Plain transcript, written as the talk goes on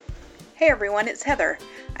Hey everyone, it's Heather.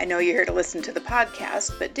 I know you're here to listen to the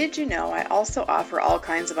podcast, but did you know I also offer all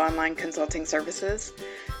kinds of online consulting services?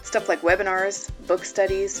 Stuff like webinars, book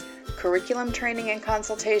studies, curriculum training and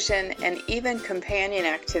consultation, and even companion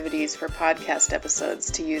activities for podcast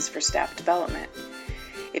episodes to use for staff development.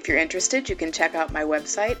 If you're interested, you can check out my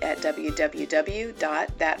website at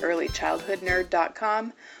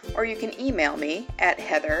www.thatearlychildhoodnerd.com, or you can email me at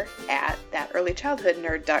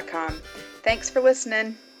heather@thatearlychildhoodnerd.com. Thanks for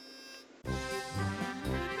listening.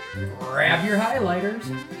 Grab your highlighters.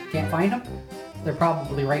 Can't find them? They're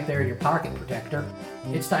probably right there in your pocket protector.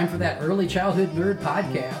 It's time for That Early Childhood Nerd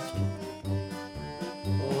podcast.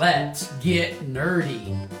 Let's get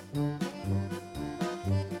nerdy.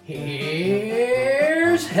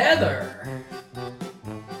 Here's Heather.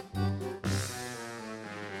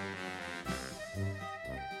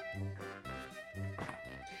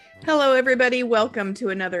 Hello, everybody. Welcome to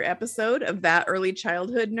another episode of That Early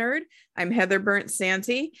Childhood Nerd. I'm Heather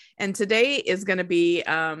Burnt-Santy, and today is going to be,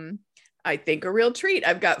 I think, a real treat.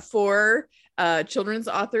 I've got four children's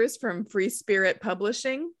authors from Free Spirit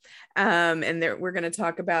Publishing, and we're going to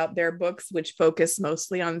talk about their books, which focus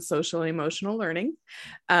mostly on social and emotional learning,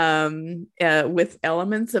 with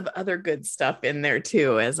elements of other good stuff in there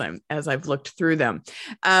too, as I've looked through them.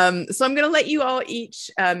 So I'm going to let you all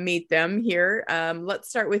each meet them here. Let's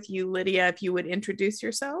start with you, Lydia, if you would introduce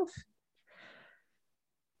yourself.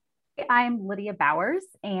 I'm Lydia Bowers,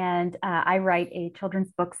 and I write a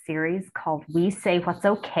children's book series called We Say What's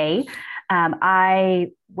Okay. I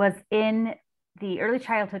was in the early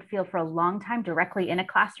childhood field for a long time, directly in a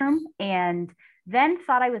classroom, and then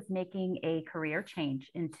thought I was making a career change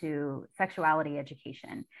into sexuality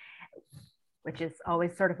education, which is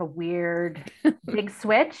always sort of a weird big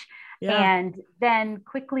switch. Yeah. And then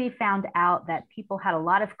quickly found out that people had a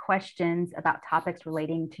lot of questions about topics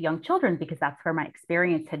relating to young children, because that's where my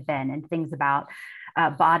experience had been, and things about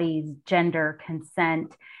bodies, gender,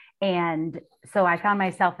 consent. And so I found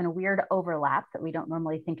myself in a weird overlap that we don't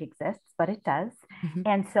normally think exists, but it does. Mm-hmm.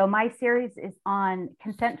 And so my series is on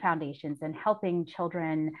consent foundations and helping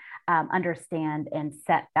children understand and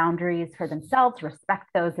set boundaries for themselves, respect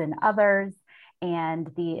those in others. And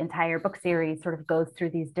the entire book series sort of goes through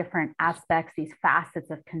these different aspects, these facets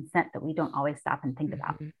of consent that we don't always stop and think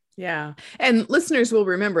about. Yeah. And listeners will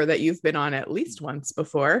remember that you've been on at least once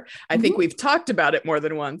before. I think we've talked about it more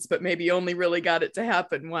than once, but maybe only really got it to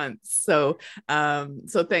happen once. So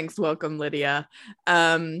thanks. Welcome, Lydia.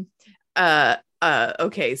 Okay.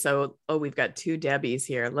 So, we've got two Debbies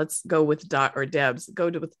here. Let's go with Debs.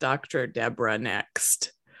 With Dr. Deborah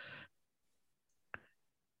next.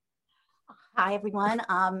 Hi, everyone.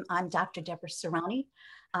 I'm Dr. Deborah Serrani.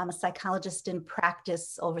 I'm a psychologist in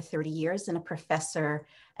practice over 30 years and a professor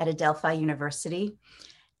at Adelphi University.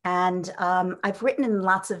 And I've written in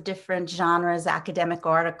lots of different genres, academic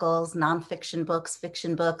articles, nonfiction books,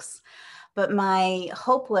 fiction books. But my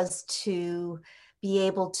hope was to be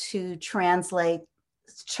able to translate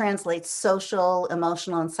social,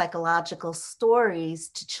 emotional, and psychological stories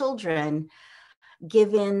to children,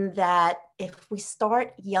 given that if we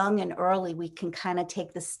start young and early, we can kind of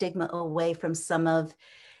take the stigma away from some of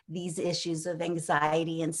these issues of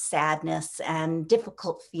anxiety and sadness and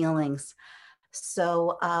difficult feelings.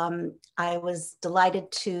 So I was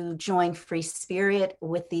delighted to join Free Spirit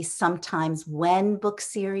with the Sometimes When book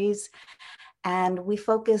series. And we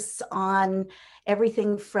focus on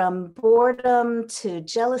everything from boredom to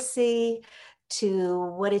jealousy, to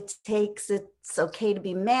what it takes. It's okay to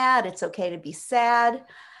be mad. It's okay to be sad.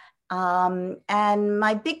 And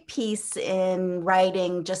my big piece in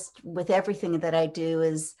writing, just with everything that I do,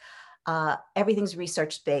 is everything's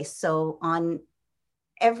research-based. So on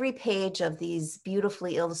every page of these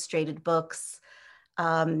beautifully illustrated books,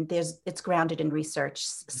 it's grounded in research,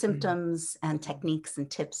 symptoms and techniques and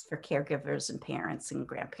tips for caregivers and parents and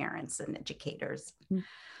grandparents and educators.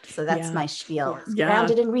 So that's my spiel. It's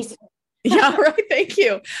grounded in research. Yeah, right. Thank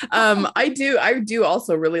you. I do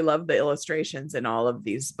also really love the illustrations in all of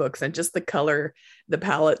these books, and just the color, the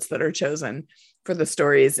palettes that are chosen for the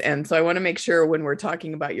stories. And so I want to make sure when we're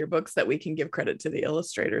talking about your books that we can give credit to the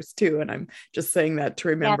illustrators too. And I'm just saying that to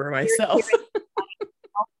remember myself.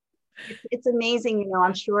 It's amazing.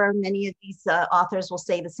 I'm sure many of these authors will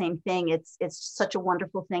say the same thing. It's such a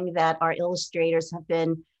wonderful thing that our illustrators have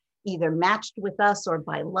been either matched with us or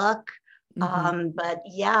by luck. But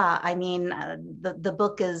yeah, I mean, the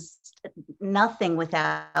book is nothing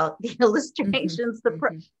without the illustrations. The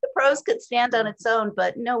prose could stand on its own,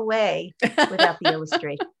 but no way without the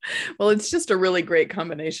illustration. Well, it's just a really great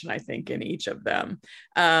combination, I think, in each of them.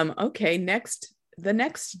 Okay, the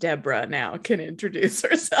next Deborah now can introduce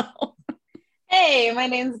herself. Hey, my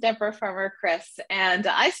name's Deborah Farmer Chris, and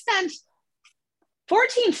I spent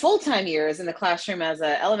 14 full-time years in the classroom as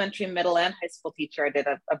an elementary, middle, and high school teacher. I did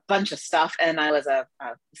a bunch of stuff, and I was a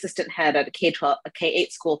assistant head at a K-12, a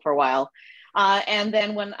K-8 school for a while. And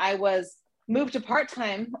then when I was moved to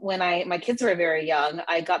part-time, when my kids were very young,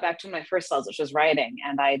 I got back to my first love, which was writing,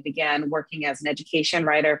 and I began working as an education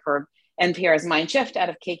writer for NPR's Mind Shift out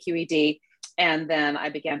of KQED. And then I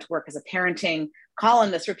began to work as a parenting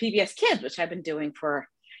columnist for PBS Kids, which I've been doing for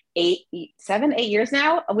 7, 8 years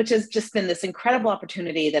now, which has just been this incredible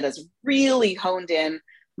opportunity that has really honed in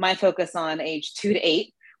my focus on age 2 to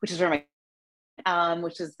 8, which is where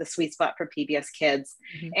which is the sweet spot for PBS Kids.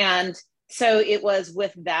 Mm-hmm. And so it was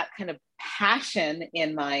with that kind of passion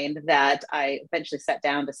in mind that I eventually sat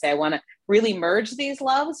down to say, I want to really merge these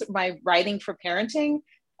loves, my writing for parenting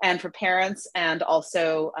and for parents, and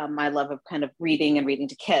also my love of kind of reading and reading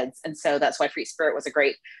to kids. And so that's why Free Spirit was a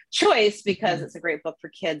great choice, because it's a great book for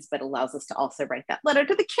kids, but allows us to also write that letter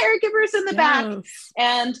to the caregivers in the back.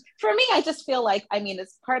 And for me, I just feel like,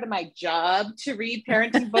 it's part of my job to read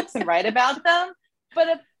parenting books and write about them. But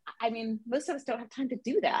most of us don't have time to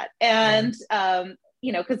do that. And,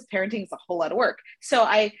 because parenting is a whole lot of work. So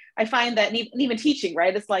I find that even teaching,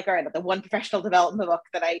 right? It's like, all right, the one professional development book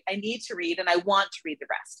that I need to read, and I want to read the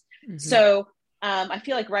rest. Mm-hmm. So I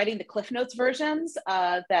feel like writing the Cliff Notes versions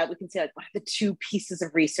that we can see, like, the 2 pieces of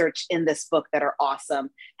research in this book that are awesome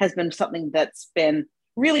has been something that's been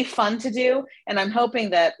really fun to do. And I'm hoping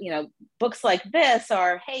that, books like this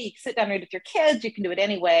are, hey, you can sit down and read with your kids, you can do it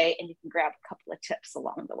anyway, and you can grab a couple of tips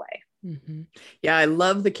along the way. Mm-hmm. Yeah, I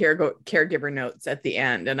love the caregiver notes at the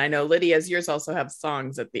end. And I know, Lydia's, yours also have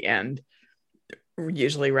songs at the end,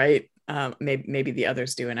 usually, right? Maybe the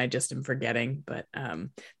others do, and I just am forgetting. But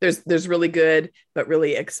there's really good, but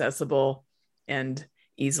really accessible and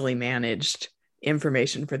easily managed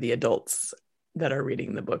information for the adults that are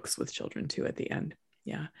reading the books with children too at the end.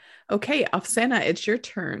 Yeah. Okay, Afsaneh, it's your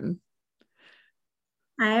turn.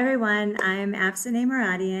 Hi, everyone. I'm Afsaneh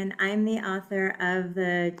Moradian. I'm the author of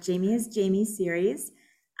the Jamie is Jamie series.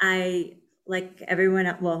 I, like everyone,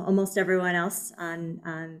 almost everyone else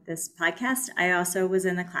on this podcast, I also was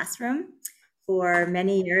in the classroom for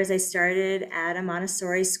many years. I started at a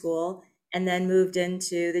Montessori school and then moved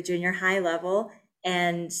into the junior high level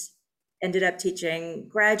and ended up teaching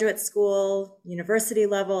graduate school, university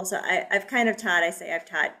level. So I've kind of taught, I've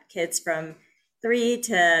taught kids from 3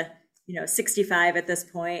 to 65 at this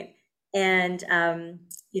point, and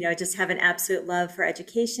just have an absolute love for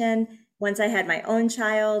education. Once I had my own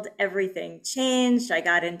child, everything changed. I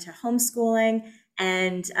got into homeschooling,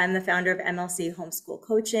 and I'm the founder of MLC Homeschool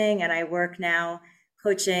Coaching, and I work now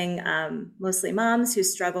coaching mostly moms who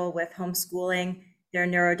struggle with homeschooling their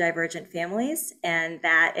neurodivergent families, and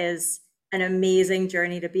that is an amazing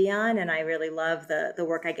journey to be on, and I really love the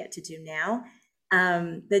work I get to do now.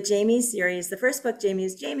 The Jamie series, the first book, Jamie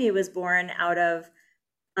is Jamie, was born out of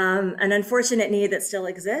an unfortunate need that still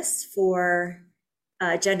exists for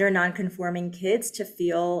gender nonconforming kids to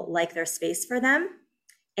feel like there's space for them.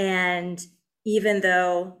 And even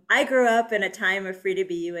though I grew up in a time of free to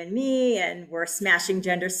be you and me, and we're smashing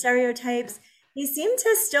gender stereotypes, they seem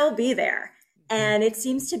to still be there. And it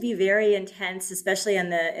seems to be very intense, especially in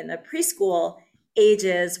the preschool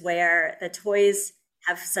ages, where the toys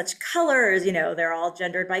have such colors, they're all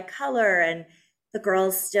gendered by color, and the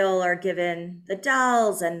girls still are given the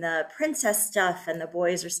dolls and the princess stuff, and the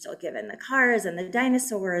boys are still given the cars and the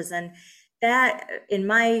dinosaurs. And that, in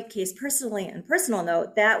my case personally, and personal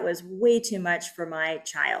note, that was way too much for my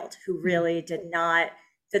child, who really did not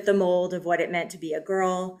fit the mold of what it meant to be a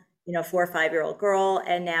girl, 4 or 5-year-old girl,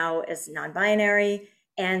 and now is non-binary.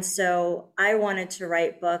 And so I wanted to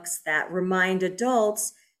write books that remind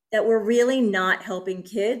adults that we're really not helping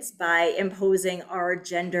kids by imposing our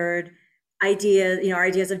gendered ideas, our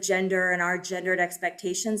ideas of gender and our gendered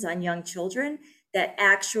expectations on young children, that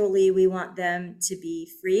actually we want them to be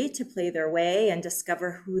free to play their way and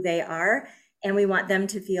discover who they are. And we want them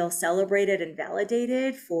to feel celebrated and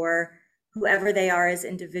validated for whoever they are as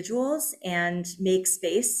individuals, and make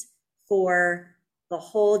space for the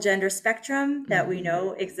whole gender spectrum that we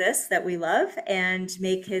know exists, that we love, and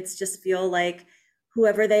make kids just feel like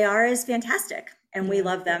whoever they are is fantastic, and we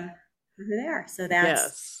love them for who they are. So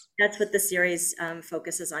that's what the series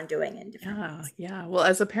focuses on doing in different ways. Yeah. Well,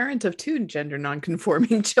 as a parent of 2 gender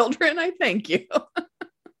nonconforming children, I thank you.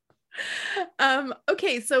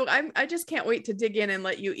 Okay, so I just can't wait to dig in and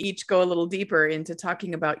let you each go a little deeper into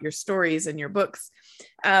talking about your stories and your books.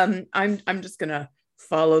 I'm just gonna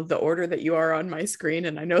follow the order that you are on my screen,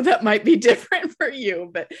 and I know that might be different for you,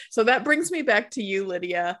 but so that brings me back to you,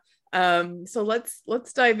 Lydia. So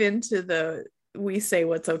let's dive into We Say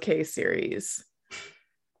What's Okay series?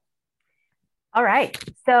 All right.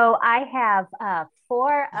 So I have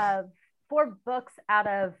four books out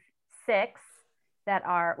of 6 that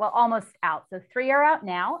are, well, almost out. So 3 are out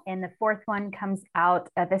now, and the 4th one comes out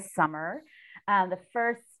this summer. The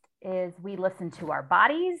first is We Listen to Our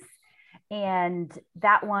Bodies, and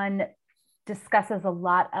that one discusses a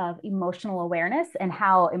lot of emotional awareness and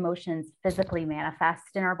how emotions physically manifest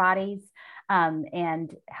in our bodies,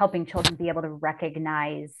 and helping children be able to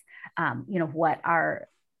recognize, what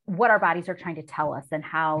our bodies are trying to tell us and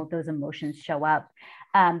how those emotions show up.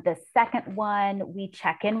 The second one, We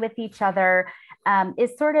Check In with Each Other,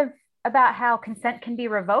 is sort of about how consent can be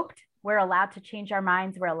revoked. We're allowed to change our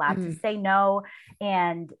minds. We're allowed to say no.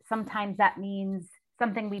 And sometimes that means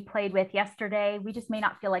something we played with yesterday, we just may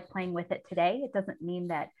not feel like playing with it today. It doesn't mean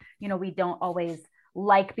that, we don't always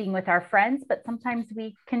like being with our friends, but sometimes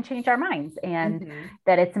we can change our minds, and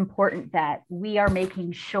that it's important that we are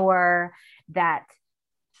making sure that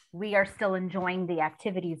we are still enjoying the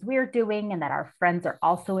activities we're doing and that our friends are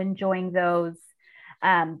also enjoying those.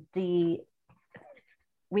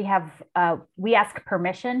 We ask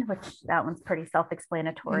permission, which that one's pretty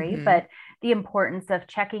self-explanatory, but the importance of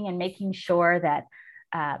checking and making sure that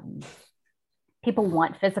people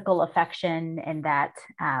want physical affection, and that,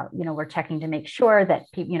 we're checking to make sure that,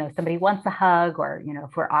 somebody wants a hug, or,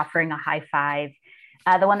 if we're offering a high five.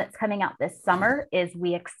 The one that's coming out this summer is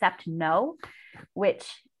We Accept No, which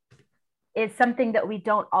is something that we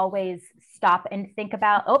don't always stop and think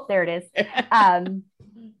about. Oh, there it is.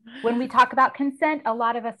 When we talk about consent, a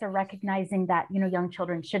lot of us are recognizing that, young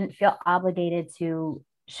children shouldn't feel obligated to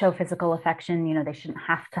show physical affection. They shouldn't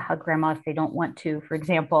have to hug grandma if they don't want to, for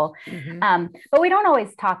example. But we don't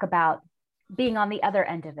always talk about being on the other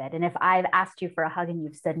end of it. And if I've asked you for a hug and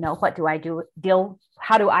you've said no, what do I do?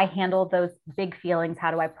 How do I handle those big feelings?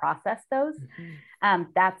 How do I process those?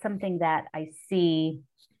 That's something that I see.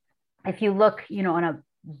 If you look, on a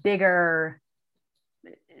bigger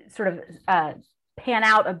sort of pan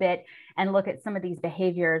out a bit and look at some of these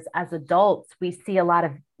behaviors as adults, we see a lot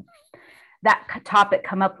of that topic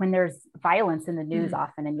come up when there's violence in the news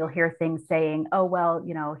often. And you'll hear things saying, oh, well,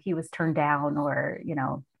 he was turned down, or,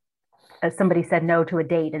 somebody said no to a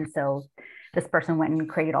date, and so this person went and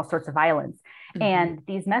created all sorts of violence. And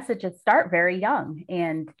these messages start very young,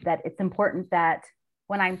 and that it's important that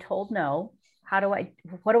when I'm told no,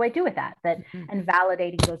 what do I do with that? And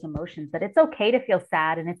validating those emotions, that it's okay to feel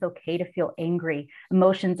sad and it's okay to feel angry.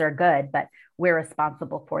 Emotions are good, but we're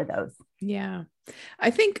responsible for those. Yeah. I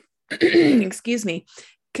think, excuse me,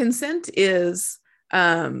 consent is,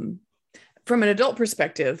 from an adult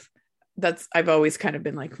perspective, I've always kind of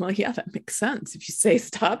been like, well, yeah, that makes sense. If you say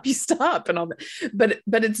stop, you stop, and all that.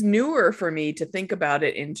 But it's newer for me to think about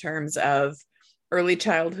it in terms of early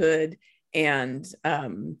childhood and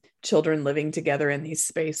children living together in these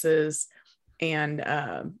spaces. And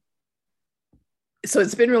so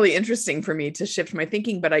it's been really interesting for me to shift my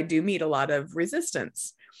thinking, but I do meet a lot of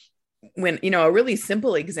resistance. When, a really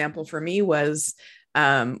simple example for me was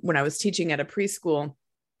when I was teaching at a preschool,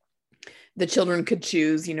 the children could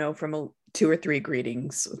choose, from 2 or 3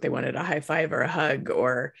 greetings. If they wanted a high five or a hug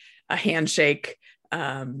or a handshake.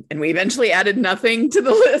 And we eventually added nothing to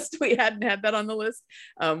the list. We hadn't had that on the list.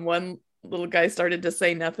 One little guy started to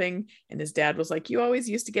say nothing, and his dad was like, you always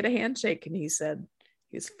used to get a handshake. And he said,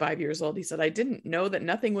 he was 5 years old. He said, I didn't know that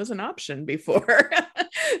nothing was an option before.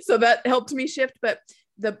 So that helped me shift. But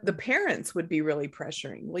the parents would be really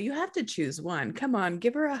pressuring. Well, you have to choose one. Come on,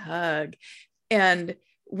 give her a hug. And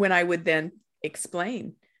when I would then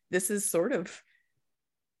explain, this is sort of,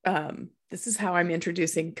 this is how I'm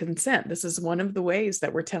introducing consent. This is one of the ways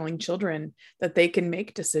that we're telling children that they can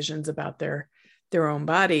make decisions about their own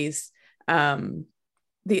bodies.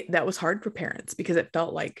 That was hard for parents because it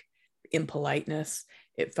felt like impoliteness.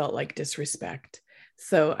 It felt like disrespect.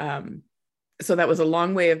 So that was a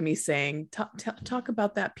long way of me saying, talk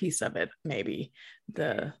about that piece of it, maybe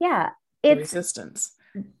the resistance.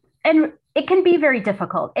 And it can be very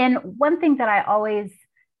difficult. And one thing that I always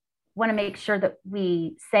want to make sure that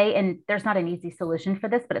we say, and there's not an easy solution for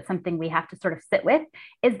this, but it's something we have to sort of sit with,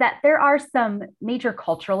 is that there are some major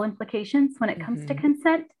cultural implications when it comes to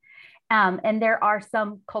consent. And there are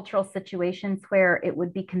some cultural situations where it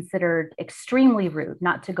would be considered extremely rude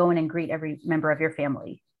not to go in and greet every member of your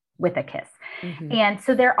family with a kiss. And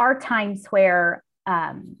so there are times where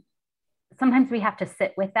sometimes we have to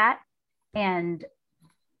sit with that and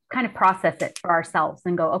kind of process it for ourselves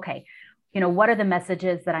and go, okay, what are the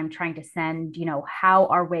messages that I'm trying to send? How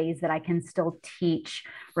are ways that I can still teach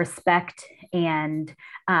respect, and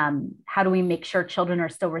how do we make sure children are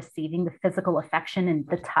still receiving the physical affection and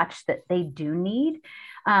the touch that they do need?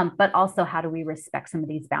 But also, how do we respect some of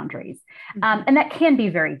these boundaries? And that can be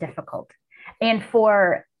very difficult. And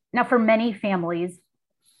for many families,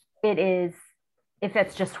 it is, if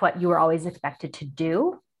that's just what you were always expected to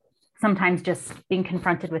do, sometimes just being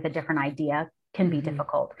confronted with a different idea can be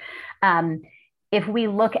difficult. If we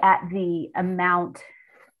look at the amount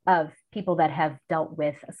of people that have dealt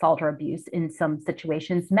with assault or abuse in some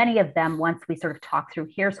situations, many of them, once we sort of talk through,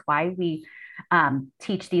 here's why we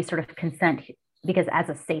teach these sort of consent, because as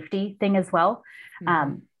a safety thing as well,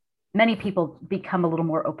 many people become a little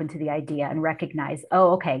more open to the idea and recognize,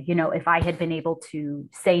 oh, okay, if I had been able to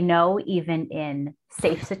say no, even in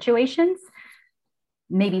safe situations,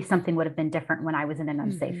 maybe something would have been different when I was in an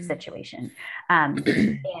unsafe situation.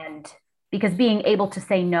 And because being able to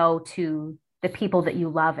say no to the people that you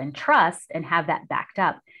love and trust and have that backed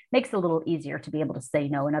up makes it a little easier to be able to say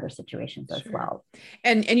no in other situations as well.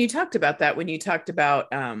 And you talked about that when you talked about,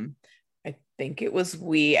 I think it was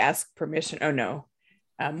we ask permission. Oh no,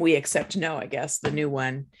 we accept no, I guess, the new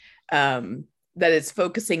one, that it's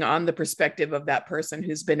focusing on the perspective of that person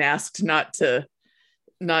who's been asked not to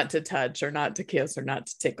touch or not to kiss or not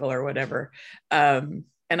to tickle or whatever. And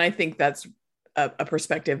I think that's a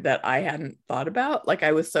perspective that I hadn't thought about. Like,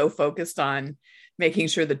 I was so focused on making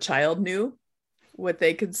sure the child knew what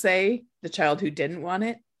they could say, the child who didn't want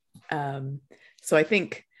it. So I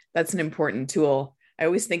think that's an important tool. I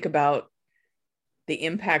always think about the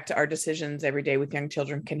impact our decisions every day with young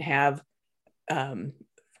children can have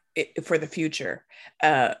for the future.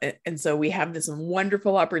 And so we have this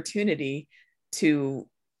wonderful opportunity to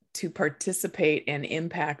participate and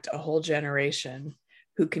impact a whole generation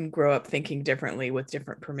who can grow up thinking differently with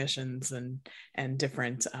different permissions and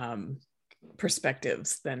different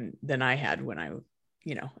perspectives than I had when I,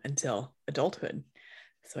 until adulthood.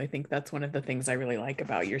 So I think that's one of the things I really like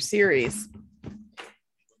about your series.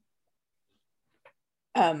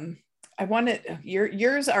 I wanted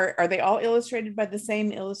yours are they all illustrated by the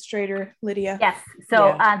same illustrator, Lydia? Yes.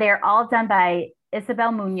 So they're all done by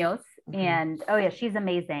Isabel Munoz. And she's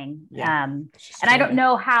amazing. And I don't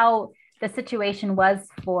know how the situation was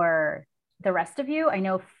for the rest of you. I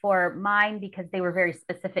know for mine, because they were very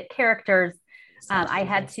specific characters, I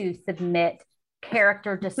had to submit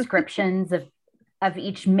character descriptions of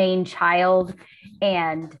each main child.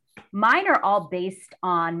 And mine are all based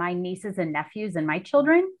on my nieces and nephews and my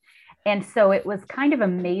children. And so it was kind of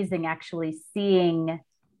amazing actually seeing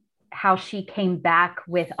how she came back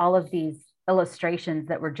with all of these illustrations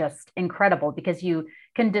that were just incredible, because you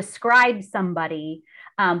can describe somebody,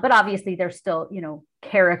 but obviously there's still,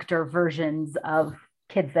 character versions of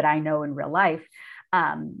kids that I know in real life,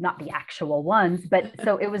 not the actual ones. But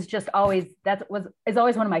so it was just always, is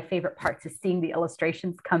always one of my favorite parts, is seeing the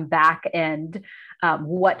illustrations come back and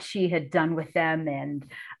what she had done with them.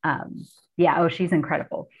 And she's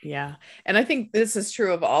incredible. Yeah. And I think this is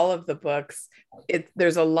true of all of the books.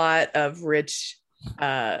 There's a lot of rich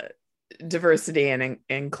diversity and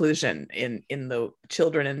inclusion in the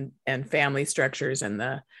children and family structures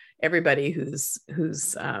and everybody who's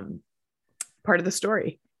part of the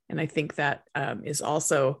story. And I think that is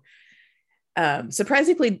also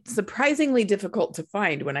surprisingly difficult to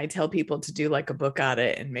find when I tell people to do like a book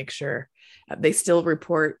audit and make sure they still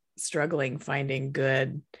report struggling finding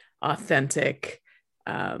good, authentic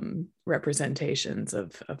representations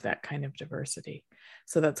of that kind of diversity.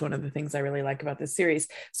 So that's one of the things I really like about this series.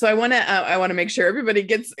 So I want to make sure everybody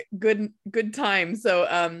gets good time. So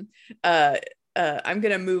I'm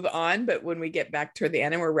going to move on, but when we get back toward the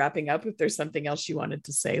end and we're wrapping up, if there's something else you wanted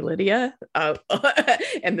to say, Lydia,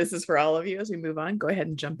 and this is for all of you as we move on, go ahead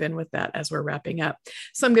and jump in with that as we're wrapping up.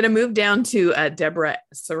 So I'm going to move down to Deborah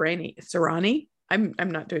Serrani. I'm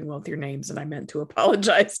not doing well with your names, and I meant to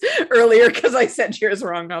apologize earlier because I said yours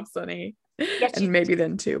wrong, Afsani, and maybe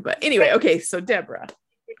then too. But anyway, okay, so Deborah.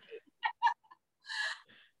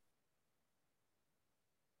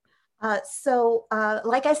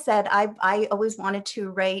 Like I said, I always wanted to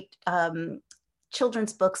write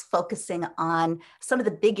children's books focusing on some of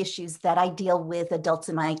the big issues that I deal with adults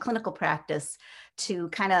in my clinical practice, to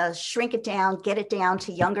kind of shrink it down, get it down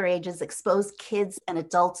to younger ages, expose kids and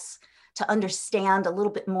adults to understand a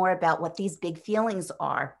little bit more about what these big feelings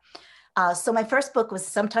are. So my first book was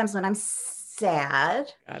Sometimes When I'm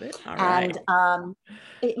Sad. Got it. All right.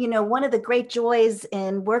 And, one of the great joys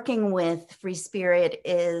in working with Free Spirit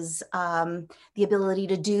is the ability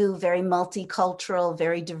to do very multicultural,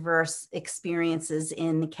 very diverse experiences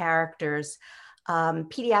in the characters.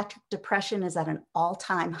 Pediatric depression is at an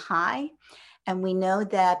all-time high. And we know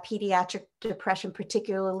that pediatric depression,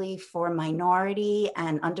 particularly for minority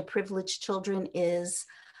and underprivileged children, is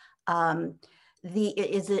in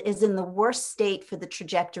the worst state for the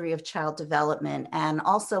trajectory of child development, and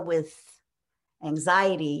also with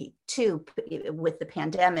anxiety too, with the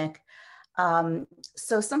pandemic.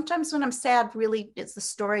 So sometimes when I'm sad, really, it's the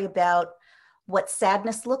story about what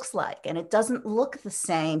sadness looks like. And it doesn't look the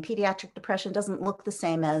same. Pediatric depression doesn't look the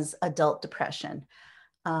same as adult depression.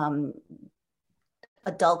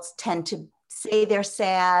 Adults tend to say they're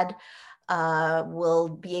sad, will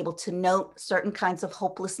be able to note certain kinds of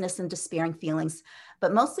hopelessness and despairing feelings.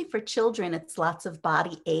 But mostly for children, it's lots of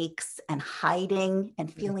body aches and hiding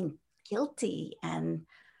and feeling guilty and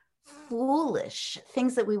foolish,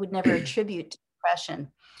 things that we would never attribute to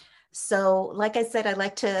depression. So, like I said, I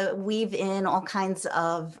like to weave in all kinds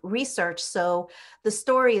of research. So the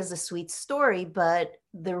story is a sweet story, but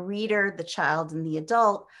the reader, the child, and the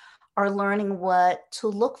adult are learning what to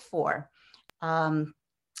look for,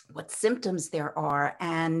 what symptoms there are,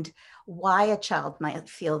 and why a child might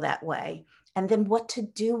feel that way, and then what to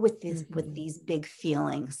do with these big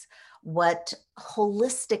feelings, what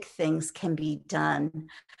holistic things can be done.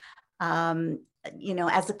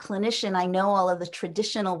 As a clinician, I know all of the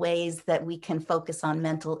traditional ways that we can focus on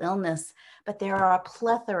mental illness, but there are a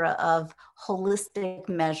plethora of holistic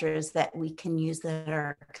measures that we can use that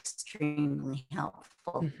are extremely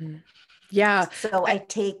helpful. Mm-hmm. Yeah. So I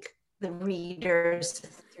take the readers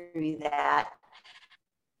through that.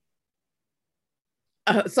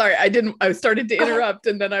 Sorry, I started to interrupt,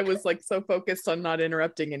 and then I was like so focused on not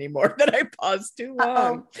interrupting anymore that I paused too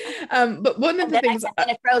long. But one of the things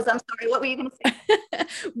it froze. I'm sorry. What were you going to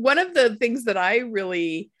say? One of the things that I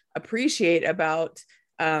really appreciate about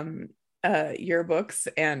your books,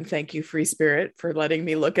 and thank you, Free Spirit, for letting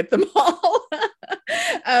me look at them all,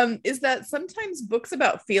 is that sometimes books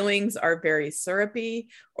about feelings are very syrupy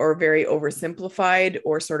or very oversimplified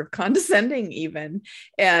or sort of condescending even.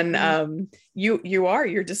 And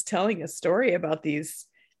you're just telling a story about these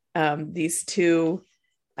two,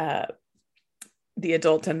 the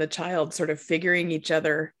adult and the child, sort of figuring each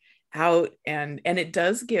other out. And it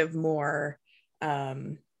does give more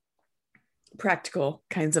practical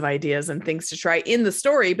kinds of ideas and things to try in the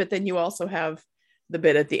story, but then you also have the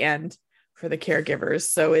bit at the end for the caregivers.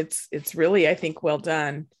 So it's really, I think, well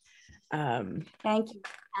done. Thank you.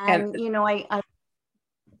 And I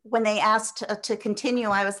when they asked to continue,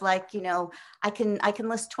 I was like, I can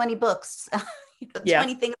list 20 books,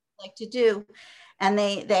 20 things I like to do. And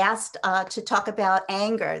they asked to talk about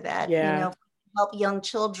anger, that, help young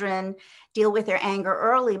children deal with their anger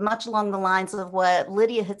early, much along the lines of what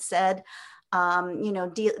Lydia had said.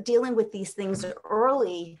 Dealing with these things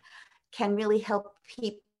early can really help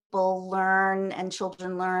people learn, and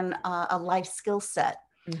children learn a life skill set.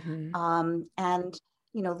 Mm-hmm.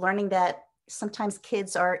 Learning that sometimes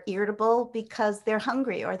kids are irritable because they're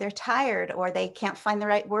hungry or they're tired or they can't find the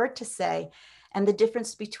right word to say, and the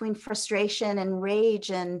difference between frustration and rage,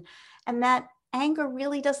 and that anger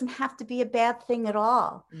really doesn't have to be a bad thing at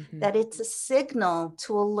all. Mm-hmm. That it's a signal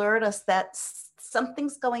to alert us that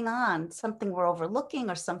something's going on, something we're overlooking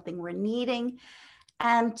or something we're needing,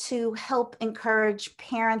 and to help encourage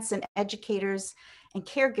parents and educators and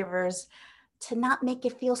caregivers to not make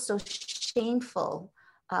it feel so shameful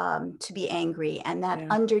to be angry, and that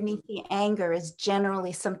underneath the anger is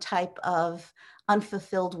generally some type of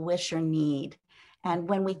unfulfilled wish or need. And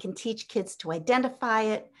when we can teach kids to identify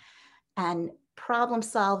it and problem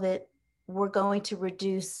solve it, we're going to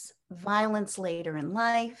reduce violence later in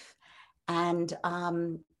life, and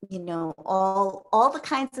all the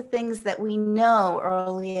kinds of things that we know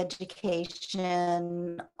early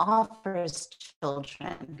education offers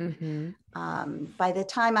children. Mm-hmm. By the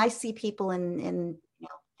time I see people in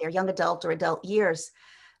their young adult or adult years,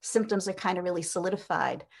 symptoms are kind of really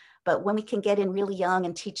solidified. But when we can get in really young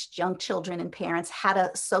and teach young children and parents how to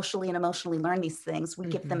socially and emotionally learn these things, we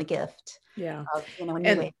give them a gift. Yeah. Of, a new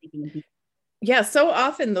way of thinking. Yeah, so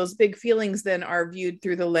often those big feelings then are viewed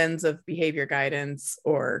through the lens of behavior guidance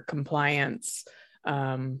or compliance,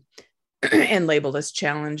 and labeled as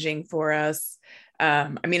challenging for us.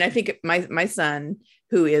 I think my son,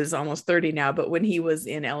 who is almost 30 now, but when he was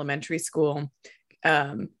in elementary school,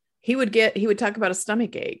 he would talk about a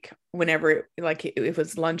stomach ache whenever, like, if it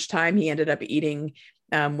was lunchtime, he ended up eating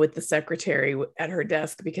with the secretary at her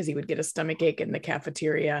desk because he would get a stomach ache in the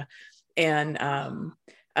cafeteria. And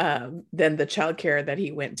then the childcare that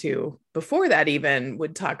he went to before that even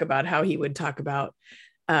would talk about how he would talk about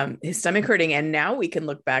his stomach hurting. And now we can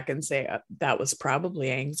look back and say that was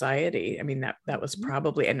probably anxiety. I mean, that was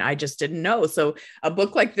probably, and I just didn't know. So a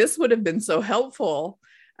book like this would have been so helpful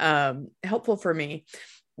for me.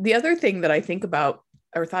 The other thing that I think about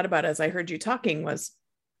or thought about as I heard you talking was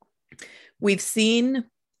we've seen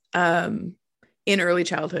in early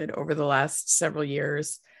childhood over the last several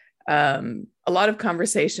years, a lot of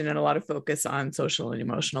conversation and a lot of focus on social and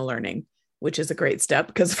emotional learning, which is a great step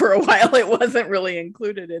because for a while it wasn't really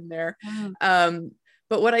included in there.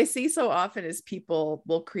 But what I see so often is people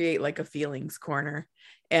will create like a feelings corner,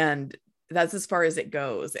 and that's as far as it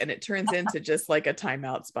goes. And it turns into just like a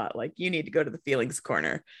timeout spot. Like, you need to go to the feelings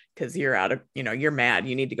corner because you're out of, you're mad.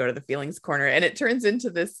 You need to go to the feelings corner. And it turns into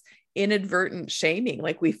this inadvertent shaming.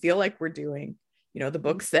 Like, we feel like we're doing, the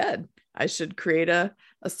book said I should create a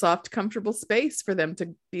soft, comfortable space for them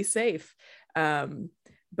to be safe.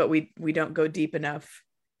 But we don't go deep enough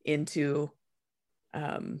into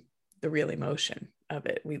the real emotion of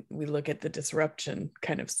it. We look at the disruption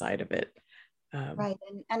kind of side of it. Right.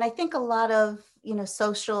 And I think a lot of,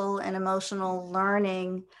 social and emotional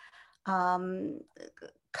learning comes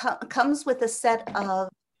with a set of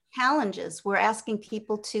challenges. We're asking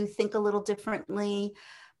people to think a little differently,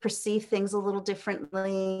 perceive things a little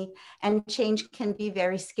differently, and change can be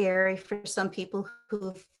very scary for some people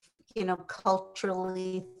who've,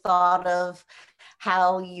 culturally thought of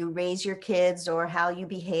how you raise your kids or how you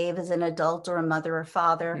behave as an adult or a mother or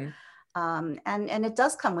father. And it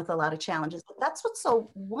does come with a lot of challenges. But that's what's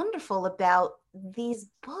so wonderful about these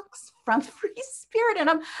books from Free Spirit. And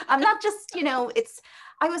I'm not just,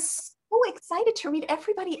 I was so excited to read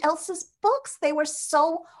everybody else's books. They were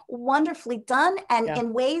so wonderfully done and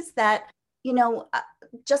in ways that,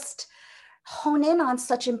 just hone in on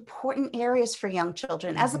such important areas for young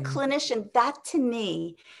children. As a clinician, that to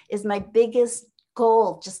me is my biggest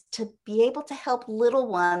goal, just to be able to help little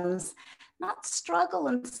ones not struggle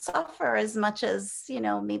and suffer as much as,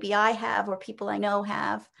 maybe I have or people I know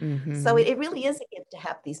have. So it really is a gift to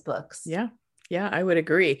have these books. Yeah. Yeah, I would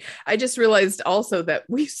agree. I just realized also that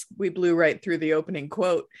we blew right through the opening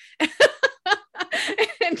quote and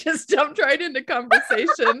just jumped right into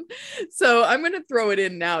conversation. So I'm going to throw it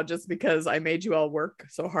in now just because I made you all work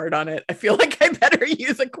so hard on it. I feel like I better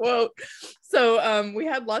use a quote. So we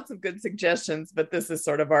had lots of good suggestions, but this is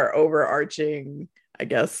sort of our overarching, I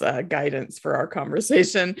guess, guidance for our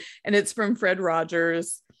conversation. And it's from Fred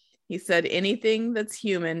Rogers. He said, anything that's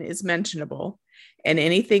human is mentionable, and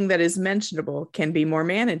anything that is mentionable can be more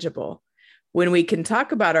manageable. When we can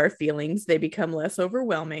talk about our feelings, they become less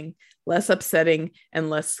overwhelming, less upsetting, and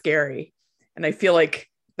less scary. And I feel like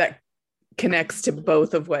that connects to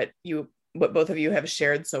both of what both of you have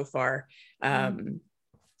shared so far. And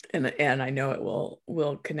I know it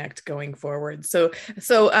will connect going forward. So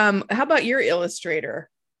how about your illustrator?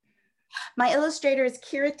 My illustrator is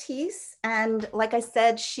Kira Teese, and like I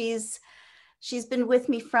said, she's been with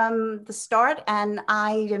me from the start, and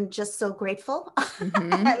I am just so grateful.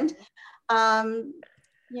 And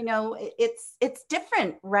it's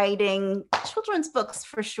different writing children's books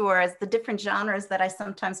for sure, as the different genres that I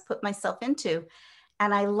sometimes put myself into.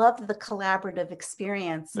 And I love the collaborative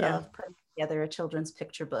experience of putting together a children's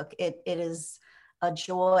picture book. It is a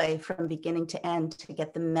joy from beginning to end to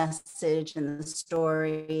get the message and the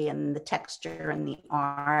story and the texture and the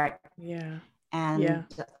art. Yeah. And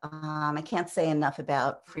I can't say enough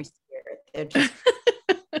about Free Spirit. They're just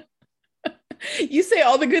you say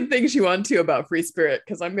all the good things you want to about Free Spirit,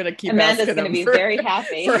 because I'm going to keep Amanda's asking going to be very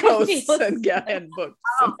happy for hosts and books.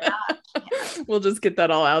 Oh, gosh. We'll just get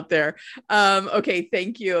that all out there. Okay,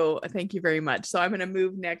 thank you very much. So I'm going to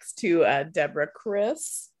move next to Deborah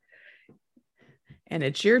Chris, and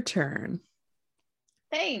it's your turn.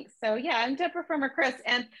 Thanks. So I'm Deborah Farmer Chris,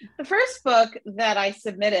 and the first book that I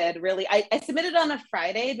submitted, really, I submitted on a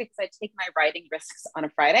Friday because I take my writing risks on a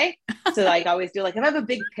Friday. So I always do, like, if I have a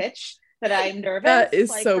big pitch that I'm nervous. That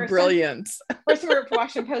is like, so brilliant. First, for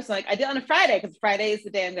Washington Post, like, I did it on a Friday because Friday is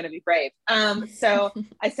the day I'm going to be brave. So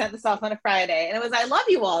I sent this off on a Friday, and it was I love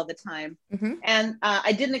you all the time. And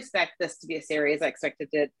I didn't expect this to be a series. I expected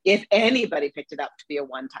it, if anybody picked it up, to be a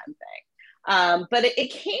one-time thing. But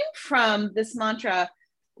it came from this mantra.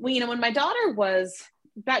 When my daughter was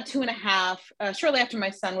about 2.5, shortly after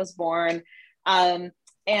my son was born,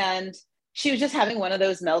 and she was just having one of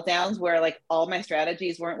those meltdowns where, like, all my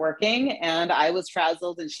strategies weren't working, and I was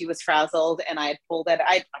frazzled and she was frazzled, and I had pulled it.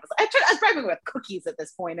 I was bribing with cookies at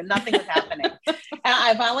this point, and nothing was happening. And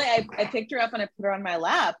I picked her up and I put her on my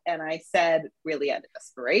lap, and I said, really out of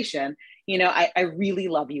desperation, I really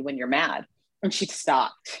love you when you're mad. And she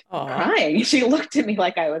stopped crying. She looked at me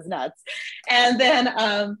like I was nuts. And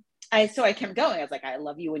then I kept going. I was like, I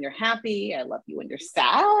love you when you're happy. I love you when you're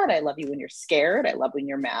sad. I love you when you're scared. I love when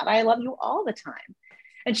you're mad. I love you all the time.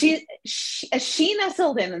 And she as she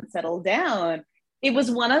nestled in and settled down, it was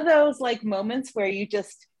one of those like moments where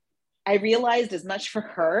I realized as much for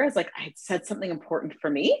her as like I had said something important for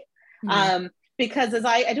me. Mm-hmm. Because as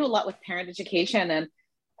I do a lot with parent education, and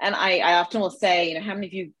I often will say, how many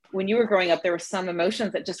of you, when you were growing up, there were some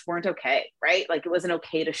emotions that just weren't okay, right? Like it wasn't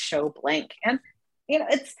okay to show blank. And,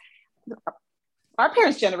 it's our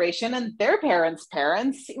parents' generation and their parents'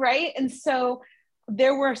 parents, right? And so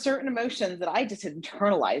there were certain emotions that I just had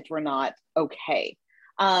internalized were not okay.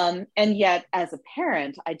 And yet as a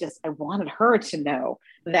parent, I wanted her to know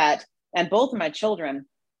that, and both of my children,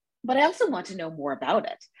 but I also want to know more about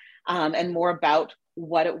it, and more about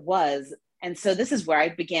what it was. And so this is where I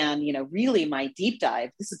began, really my deep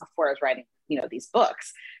dive. This is before I was writing, these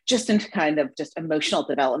books, just into kind of just emotional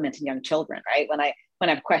development in young children, right? When I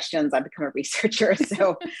have questions, I become a researcher.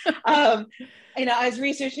 So, I was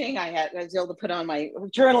researching, I was able to put on my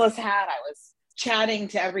journalist hat. I was chatting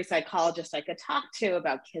to every psychologist I could talk to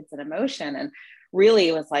about kids and emotion. And really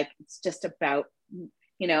it was like, it's just about,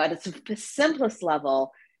 at its simplest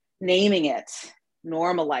level, naming it,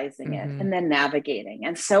 normalizing it, and then navigating.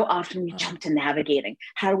 And so often we jump to navigating.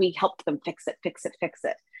 How do we help them fix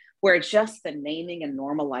it? Where just the naming and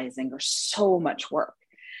normalizing are so much work.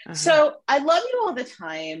 So I love you all the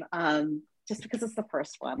time. Just because it's the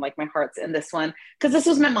first one, like my heart's in this one, because this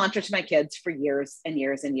was my mantra to my kids for years and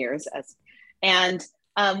years and years.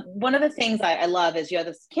 One of the things I love is you have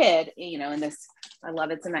this kid, and this, I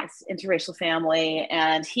love it's a nice interracial family,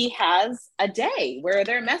 and he has a day where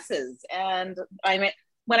there are messes. And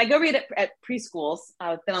when I go read it at preschools,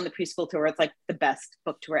 I've been on the preschool tour. It's like the best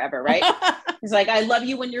book tour ever, right? He's like, I love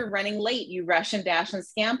you when you're running late. You rush and dash and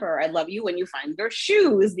scamper. I love you when you find your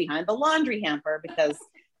shoes behind the laundry hamper, because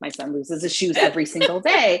my son loses his shoes every single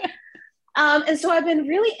day. And so I've been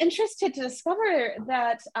really interested to discover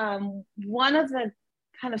that one of the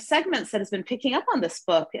kind of segments that has been picking up on this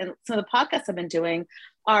book and some of the podcasts I've been doing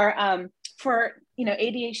are for,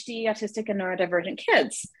 ADHD, autistic, and neurodivergent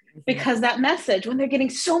kids, because that message, when they're getting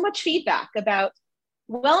so much feedback about,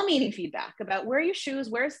 well-meaning feedback about where are your shoes,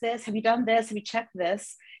 where's this, have you done this, have you checked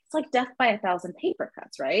this? It's like death by 1,000 paper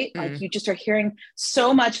cuts, right? Like you just are hearing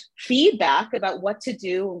so much feedback about what to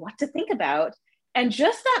do and what to think about. And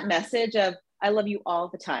just that message of, I love you all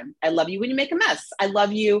the time. I love you when you make a mess. I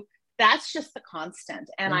love you. That's just the constant.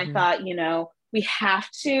 And I thought, we have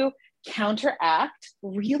to counteract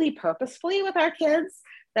really purposefully with our kids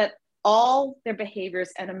that all their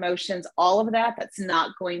behaviors and emotions, all of that's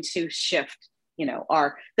not going to shift,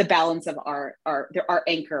 the balance of our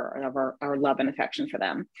anchor of our love and affection for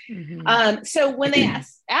them. So when they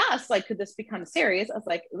asked, like, could this become a series? I was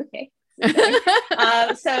like, okay.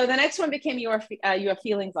 So the next one became You Have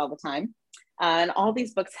Feelings All the Time. And all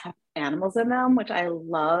these books have animals in them, which I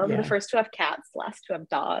love. The first two have cats, the last two have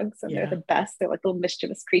dogs, and they're the best. They're like little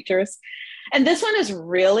mischievous creatures. And this one is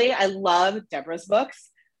really, I love Deborah's books.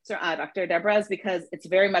 So Dr. Deborah's, because it's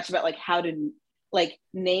very much about like how to like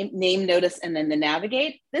name, notice, and then the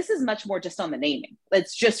navigate. This is much more just on the naming.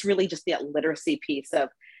 It's just really just the literacy piece of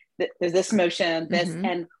there's this motion, this,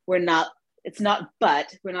 and we're not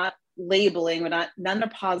labeling, none are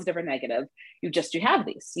positive or negative. You have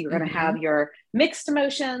these. You're going to have your mixed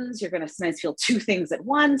emotions. You're going to sometimes feel two things at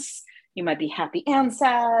once. You might be happy and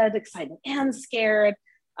sad, excited and scared.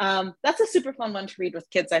 That's a super fun one to read with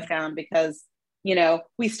kids, I found, because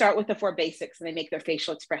we start with the 4 basics and they make their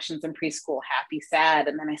facial expressions in preschool, happy, sad.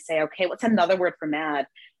 And then I say, okay, what's another word for mad?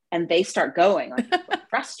 And they start going like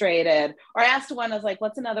frustrated. Or I asked one, I was like,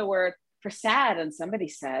 what's another word for sad? And somebody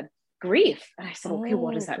said grief. And I said, okay,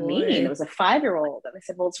 what does that mean? It was a 5-year-old. And I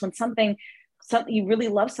said, well, it's when something you really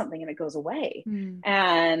love something and it goes away.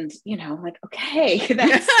 And, I'm like, okay,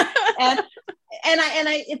 that's,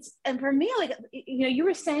 and for me, like, you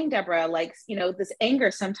were saying, Deborah, like, this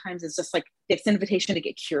anger sometimes is just like it's an invitation to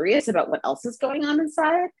get curious about what else is going on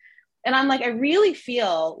inside. And I'm like, I really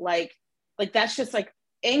feel like that's just like,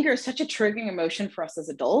 anger is such a triggering emotion for us as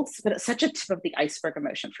adults, but it's such a tip of the iceberg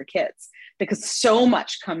emotion for kids, because so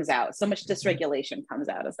much comes out, so much dysregulation comes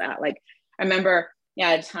out as that. Like, I remember,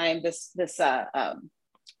 at a time,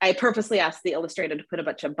 I purposely asked the illustrator to put a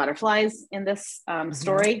bunch of butterflies in this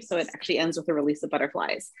story. So it actually ends with the release of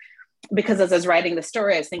butterflies, because as I was writing the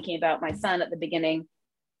story, I was thinking about my son at the beginning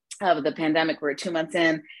of the pandemic. We're 2 months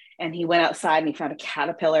in, and he went outside and he found a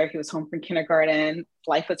caterpillar. He was home from kindergarten.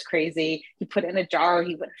 Life was crazy. He put it in a jar.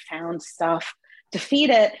 He went and found stuff to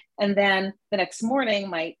feed it. And then the next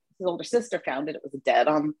morning, his older sister found it. It was dead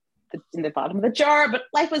in the bottom of the jar, but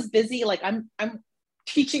life was busy. Like I'm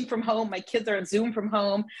teaching from home. My kids are on Zoom from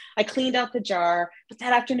home. I cleaned out the jar, but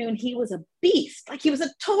that afternoon he was a beast. Like he was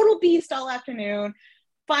a total beast all afternoon.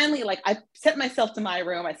 Finally, like I sent myself to my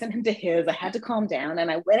room. I sent him to his. I had to calm down, and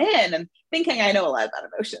I went in and thinking I know a lot about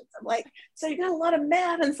emotions. I'm like, so you got a lot of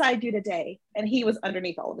mad inside you today. And he was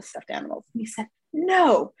underneath all of the stuffed animals. And he said,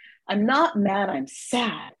 no, I'm not mad. I'm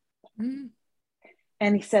sad. Mm.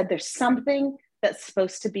 And he said, there's something that's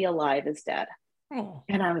supposed to be alive is dead. Oh.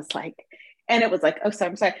 And I was like, and it was like, oh, sorry,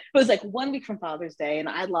 I'm sorry. It was like 1 week from Father's Day, and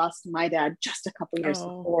I lost my dad just a couple years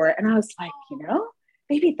before. And I was like, you know,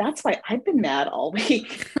 maybe that's why I've been mad all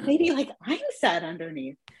week. Maybe like I'm sad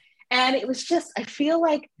underneath. And it was just, I feel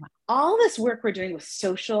like all this work we're doing with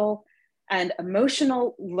social and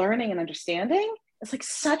emotional learning and understanding is like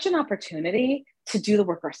such an opportunity to do the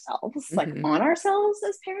work ourselves, like on ourselves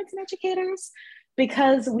as parents and educators,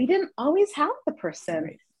 because we didn't always have the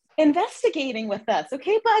person investigating with us.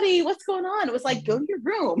 Okay, buddy, what's going on? It was like, go to your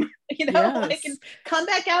room, you know, like, and come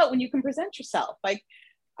back out when you can present yourself. Like,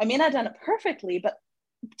 I may not have done it perfectly, but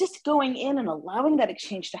just going in and allowing that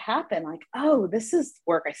exchange to happen, like, oh, this is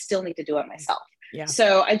work I still need to do it myself. Yeah.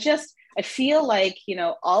 So I feel like, you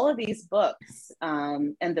know, all of these books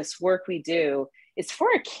and this work we do is for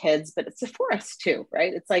our kids, but it's for us too,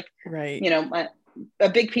 right? It's like, you know, a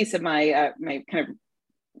big piece of my my kind of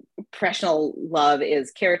professional love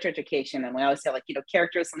is character education. And we always say, like, you know,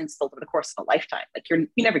 character is something that's built over the course of a lifetime. Like you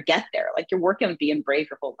never get there. Like you're working on being brave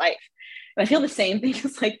your whole life. And I feel the same thing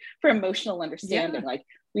is like for emotional understanding. Like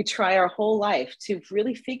we try our whole life to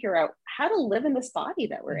really figure out how to live in this body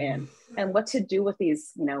that we're in and what to do with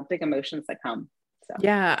these, you know, big emotions that come. So.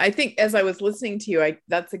 Yeah, I think as I was listening to you,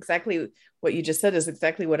 that's exactly what you just said is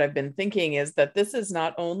exactly what I've been thinking, is that this is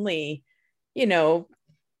not only, you know,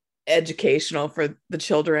 educational for the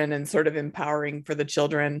children and sort of empowering for the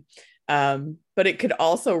children, but it could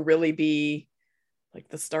also really be like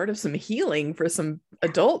the start of some healing for some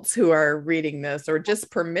adults who are reading this, or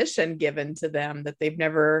just permission given to them that they've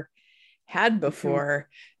never had before.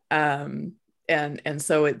 And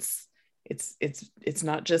so it's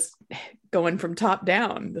not just going from top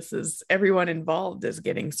down. This is everyone involved is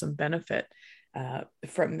getting some benefit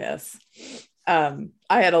from this. I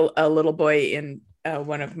had a little boy in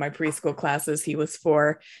one of my preschool classes. He was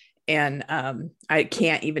 4, and I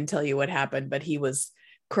can't even tell you what happened, but he was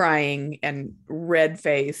crying and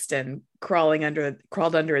red-faced and crawled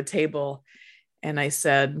under a table. And I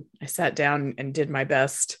sat down and did my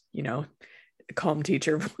best, you know, calm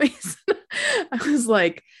teacher voice. I was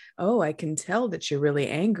like, oh, I can tell that you're really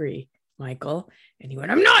angry, Michael. And he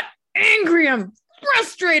went, I'm not angry, I'm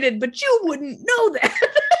frustrated, but you wouldn't know that.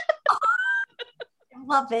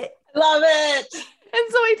 Love it. Love it. And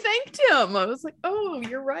so I thanked him. I was like, oh,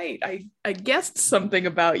 you're right. I guessed something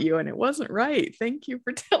about you and it wasn't right. Thank you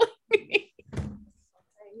for telling me.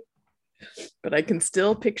 But I can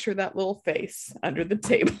still picture that little face under the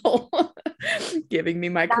table giving me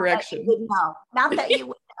my correction. That you would know. Not that you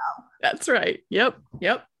would know. That's right. Yep.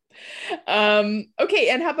 Okay.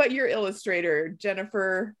 And how about your illustrator,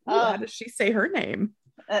 Jennifer? How does she say her name?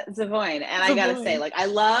 Zavoyne. And I gotta say, like, I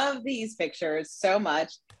love these pictures so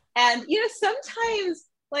much. And, you know, sometimes,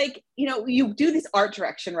 like, you know, you do this art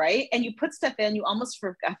direction, right? And you put stuff in, you almost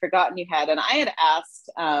forgotten you had. And I had asked,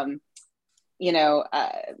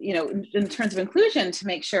 in terms of inclusion, to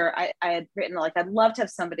make sure I had written, like, I'd love to have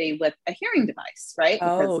somebody with a hearing device, right?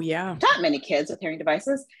 Oh, yeah. Not many kids with hearing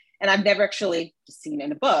devices. And I've never actually seen it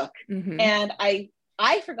in a book. Mm-hmm. And I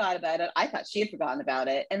forgot about it. I thought she had forgotten about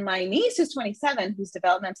it. And my niece, who's 27, who's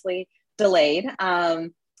developmentally delayed,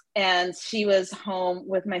 and she was home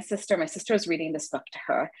with my sister. My sister was reading this book to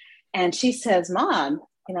her. And she says, Mom,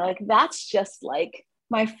 you know, like, that's just like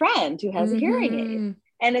my friend who has a hearing aid.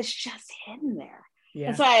 And it's just hidden there. Yeah.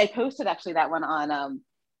 And so I posted actually that one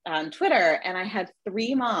on Twitter. And I had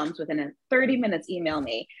 3 moms within 30 minutes email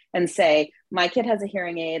me and say, my kid has a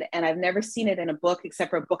hearing aid and I've never seen it in a book except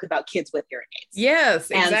for a book about kids with hearing aids.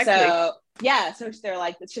 Yes, exactly. And so they're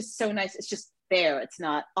like, it's just so nice. It's just there. It's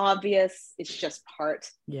not obvious. It's just part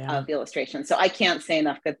of the illustration. So I can't say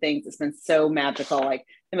enough good things. It's been so magical. Like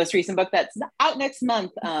the most recent book that's out next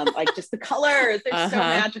month, like just the colors, they're so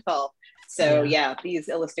magical. So these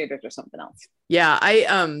illustrators are something else. Yeah.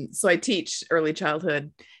 So I teach early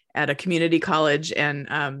childhood at a community college,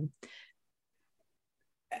 and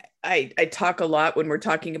I talk a lot when we're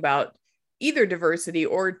talking about either diversity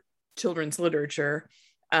or children's literature.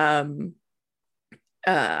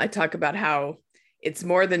 I talk about how it's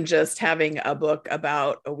more than just having a book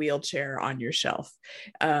about a wheelchair on your shelf.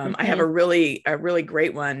 I have a really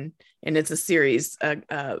great one, and it's a series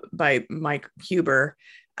by Mike Huber,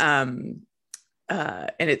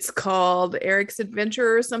 it's called Eric's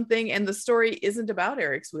Adventure or something. And the story isn't about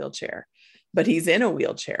Eric's wheelchair, but he's in a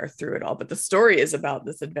wheelchair through it all. But the story is about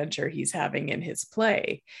this adventure he's having in his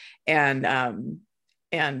play. And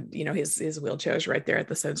his wheelchair is right there at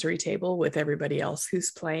the sensory table with everybody else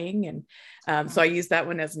who's playing. And so I use that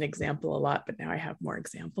one as an example a lot, but now I have more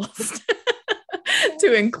examples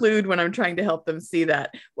to include when I'm trying to help them see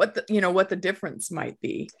that what the difference might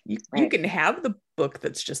be. You can have the book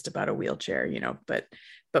that's just about a wheelchair,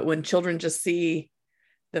 but when children just see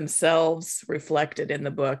themselves reflected in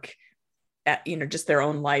the book, just their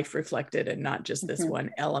own life reflected and not just this one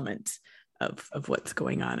element of what's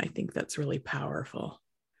going on, I think that's really powerful.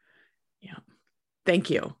 Yeah. Thank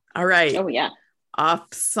you. All right. Oh yeah.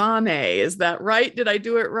 Afsaneh, is that right? Did I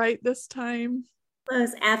do it right this time? Well,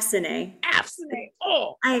 it's Afsaneh. Afsaneh.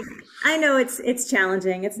 Oh, I know it's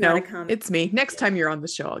challenging. It's not a common. It's me. Next time you're on the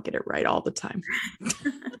show, I'll get it right all the time.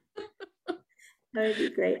 That would be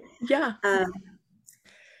great. Yeah.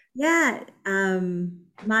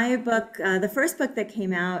 My book, the first book that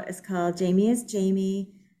came out is called Jamie is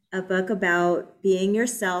Jamie, a book about being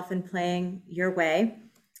yourself and playing your way.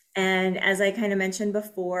 And as I kind of mentioned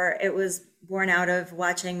before, it was born out of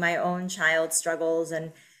watching my own child struggles.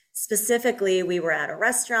 And specifically, we were at a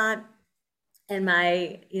restaurant and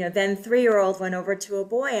my, then 3-year-old went over to a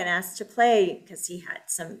boy and asked to play because he had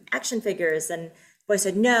some action figures. And the boy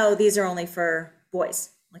said, no, these are only for boys.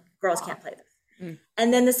 Like girls can't play them.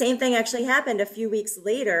 And then the same thing actually happened a few weeks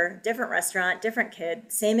later, different restaurant, different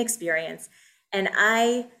kid, same experience. And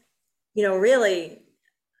I, really,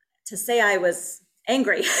 to say I was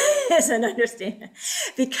angry is an understatement,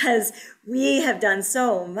 because we have done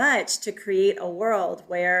so much to create a world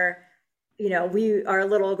where, our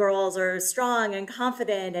little girls are strong and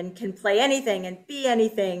confident and can play anything and be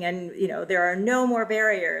anything. And, there are no more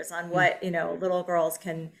barriers on what, little girls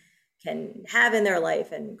can have in their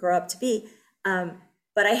life and grow up to be.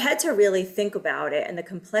 But I had to really think about it and the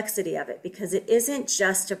complexity of it, because it isn't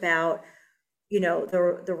just about,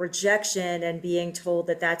 the rejection and being told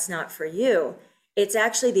that that's not for you. It's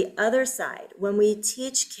actually the other side. When we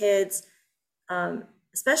teach kids,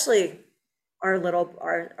 especially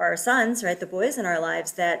our sons, right, the boys in our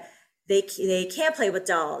lives, that they can't play with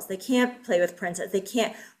dolls, they can't play with princess,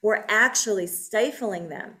 we're actually stifling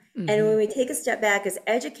them. And when we take a step back as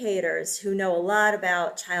educators who know a lot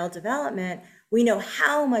about child development, we know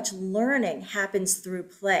how much learning happens through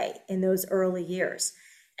play in those early years.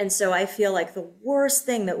 And so I feel like the worst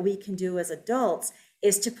thing that we can do as adults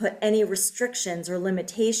is to put any restrictions or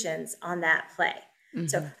limitations on that play.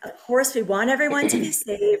 So of course we want everyone to be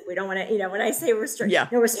safe. We don't want to, when I say no restrictions,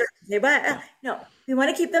 no, we want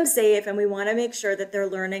to keep them safe and we want to make sure that they're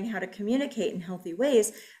learning how to communicate in healthy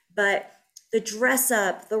ways. But the dress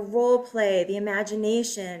up, the role play, the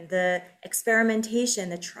imagination, the experimentation,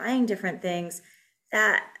 the trying different things,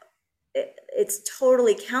 it's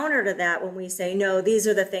totally counter to that when we say, no, these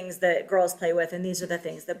are the things that girls play with and these are the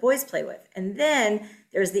things that boys play with. And then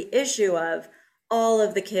there's the issue of all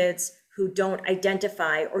of the kids who don't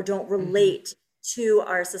identify or don't relate to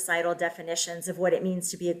our societal definitions of what it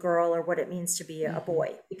means to be a girl or what it means to be a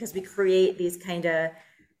boy, because we create these kind of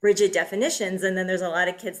rigid definitions. And then there's a lot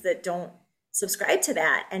of kids that don't subscribe to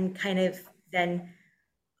that and kind of then,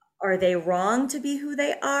 are they wrong to be who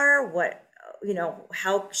they are? What,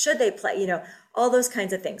 how should they play? All those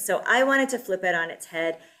kinds of things. So I wanted to flip it on its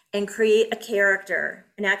head and create a character,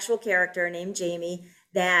 an actual character named Jamie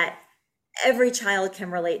that every child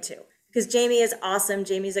can relate to. Because Jamie is awesome.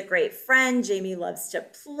 Jamie's a great friend. Jamie loves to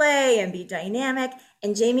play and be dynamic.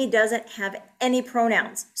 And Jamie doesn't have any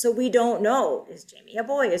pronouns. So we don't know, is Jamie a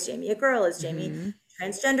boy? Is Jamie a girl? Is Jamie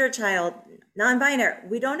transgender child, non-binary?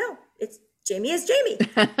 We don't know. It's Jamie is Jamie.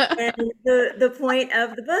 And the point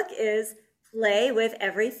of the book is play with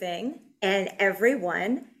everything and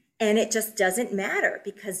everyone. And it just doesn't matter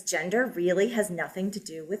because gender really has nothing to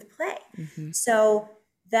do with play. So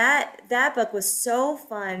that book was so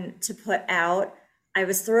fun to put out. I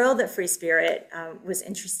was thrilled that Free Spirit was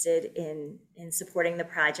interested in supporting the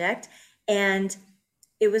project. And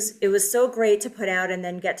it was so great to put out and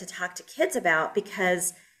then get to talk to kids about,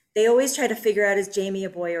 because they always try to figure out, is Jamie a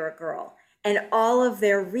boy or a girl? And all of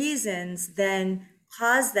their reasons then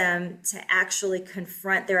cause them to actually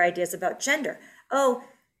confront their ideas about gender. Oh,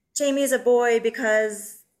 Jamie is a boy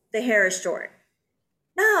because the hair is short.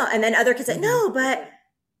 No. And then other kids say, no, but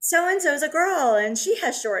so-and-so is a girl and she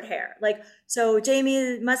has short hair. Like, so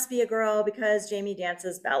Jamie must be a girl because Jamie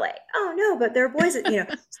dances ballet. Oh no, but they're boys,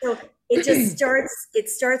 so it just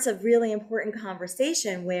starts a really important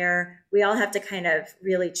conversation where we all have to kind of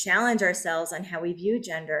really challenge ourselves on how we view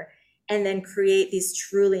gender. and then create these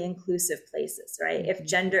truly inclusive places, right?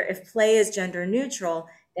 If play is gender neutral,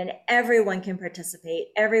 then everyone can participate,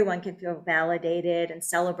 everyone can feel validated and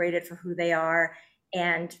celebrated for who they are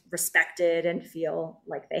and respected and feel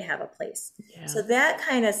like they have a place. Yeah. So that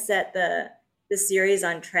kind of set the series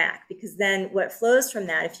on track, because then what flows from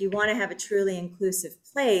that, if you want to have a truly inclusive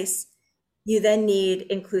place, you then need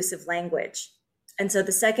inclusive language. And so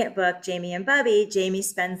the second book, Jamie and Bubby, Jamie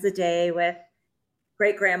spends the day with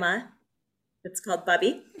great grandma. It's called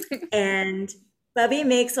Bubby. And Bubby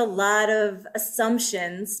makes a lot of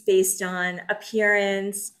assumptions based on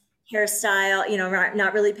appearance, hairstyle,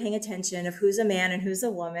 not really paying attention of who's a man and who's a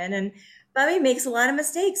woman. And Bubby makes a lot of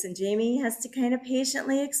mistakes, and Jamie has to kind of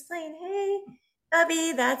patiently explain, hey,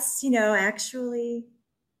 Bubby, that's, actually,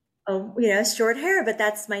 short hair, but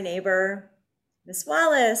that's my neighbor, Miss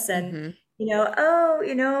Wallace. And,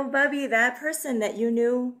 Bubby, that person that you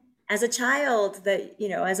knew as a child, that,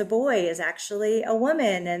 as a boy, is actually a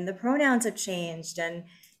woman, and the pronouns have changed. And,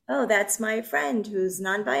 oh, that's my friend who's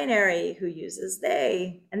non-binary, who uses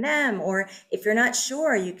they and them. Or if you're not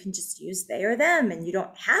sure, you can just use they or them, and you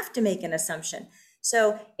don't have to make an assumption.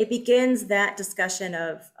 So it begins that discussion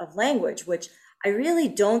of language, which I really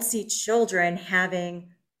don't see children having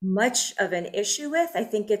much of an issue with. I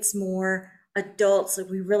think it's more adults that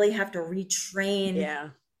we really have to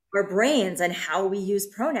retrain our brains and how we use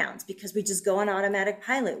pronouns, because we just go on automatic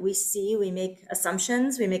pilot. We see, we make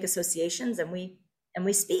assumptions, we make associations, and we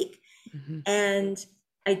speak. Mm-hmm. And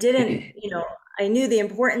I didn't, I knew the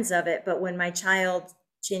importance of it, but when my child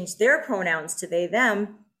changed their pronouns to they,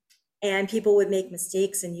 them, and people would make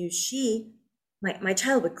mistakes and use she, my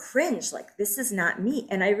child would cringe, like, this is not me.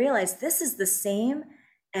 And I realized this is the same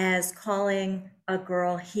as calling a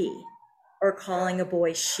girl he or calling a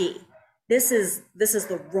boy she. This is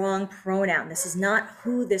the wrong pronoun. This is not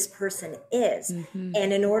who this person is. Mm-hmm.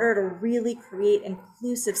 And in order to really create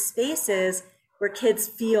inclusive spaces where kids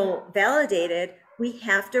feel validated, we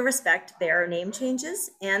have to respect their name changes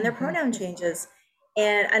and their pronoun changes,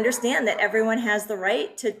 and understand that everyone has the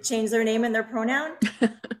right to change their name and their pronoun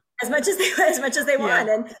as much as they want.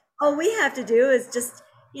 And all we have to do is just,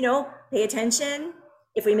 pay attention.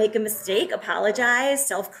 If we make a mistake, apologize,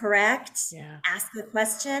 self-correct, ask the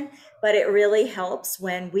question. But it really helps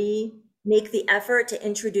when we make the effort to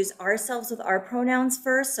introduce ourselves with our pronouns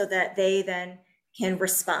first, so that they then can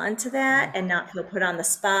respond to that and not feel put on the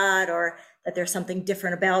spot, or that there's something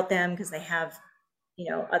different about them because they have,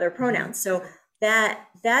 other pronouns. So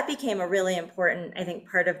that became a really important, I think,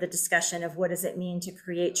 part of the discussion of what does it mean to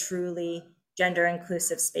create truly gender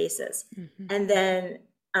inclusive spaces. Mm-hmm. And then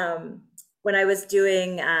when I was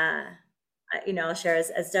doing, I'll share,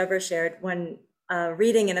 as Deborah shared, when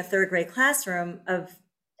reading in a third grade classroom of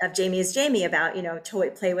Jamie is Jamie about, toy,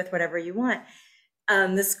 play with whatever you want.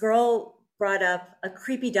 This girl brought up a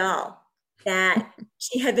creepy doll that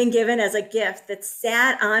she had been given as a gift that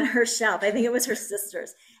sat on her shelf. I think it was her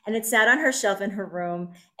sister's. And it sat on her shelf in her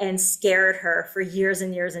room and scared her for years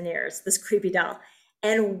and years and years, this creepy doll.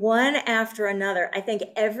 And one after another, I think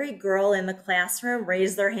every girl in the classroom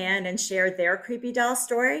raised their hand and shared their creepy doll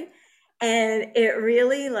story. And it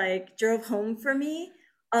really drove home for me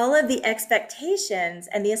all of the expectations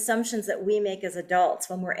and the assumptions that we make as adults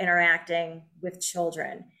when we're interacting with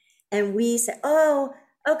children. And we say, oh,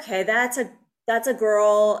 okay, that's a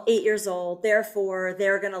girl, 8 years old, therefore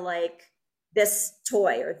they're going to like this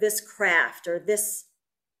toy or this craft or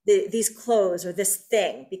these clothes or this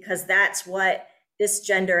thing, because that's what this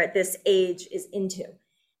gender at this age is into.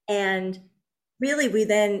 And really, we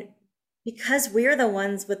then, because we're the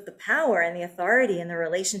ones with the power and the authority and the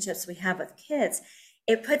relationships we have with kids,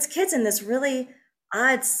 it puts kids in this really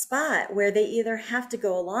odd spot where they either have to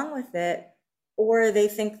go along with it, or they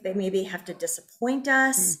think they maybe have to disappoint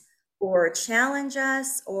us or challenge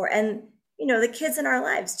us, and the kids in our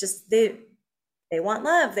lives, just they want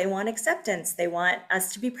love, they want acceptance, they want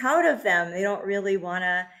us to be proud of them. They don't really want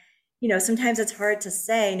to, sometimes it's hard to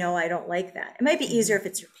say, no, I don't like that. It might be easier if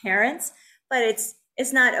it's your parents, but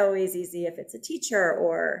it's not always easy if it's a teacher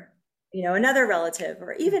or, another relative,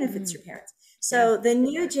 or even if it's your parents. So the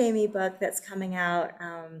new Jamie book that's coming out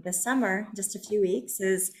this summer, just a few weeks,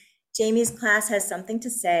 is Jamie's Class Has Something to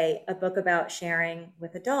Say, a book about sharing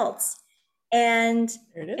with adults. And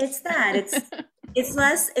it's that it's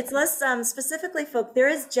less specifically folk. There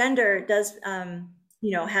is gender does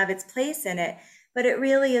have its place in it, but it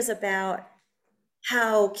really is about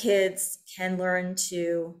how kids can learn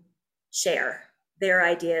to share their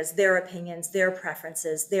ideas, their opinions, their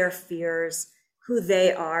preferences, their fears, who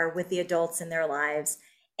they are with the adults in their lives,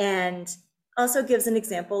 and also gives an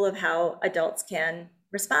example of how adults can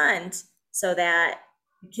respond so that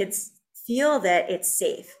kids feel that it's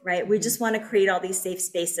safe, right? We just want to create all these safe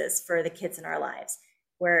spaces for the kids in our lives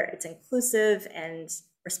where it's inclusive and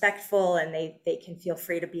respectful, and they can feel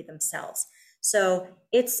free to be themselves. So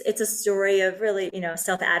it's a story of really,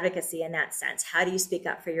 self-advocacy in that sense. How do you speak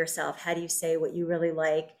up for yourself? How do you say what you really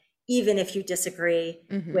like, even if you disagree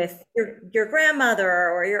with your grandmother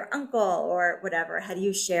or your uncle or whatever? How do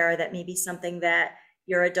you share that maybe something that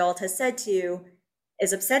your adult has said to you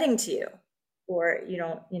is upsetting to you, or you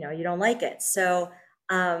don't like it? So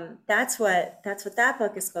that's what that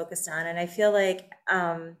book is focused on. And I feel like,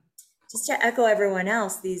 just to echo everyone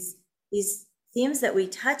else, these themes that we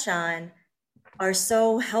touch on are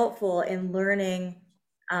so helpful in learning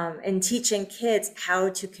and teaching kids how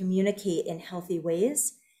to communicate in healthy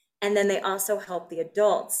ways. And then they also help the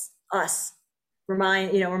adults, us,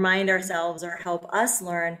 remind ourselves, or help us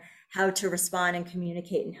learn how to respond and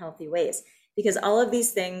communicate in healthy ways. Because all of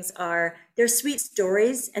these things they're sweet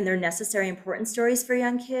stories, and they're necessary, important stories for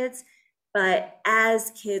young kids. But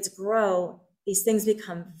as kids grow, these things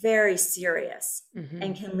become very serious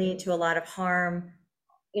and can lead to a lot of harm,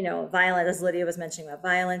 violence, as Lydia was mentioning about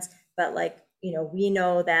violence. But we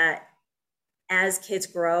know that as kids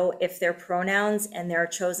grow, if their pronouns and their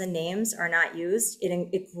chosen names are not used,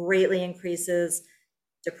 it greatly increases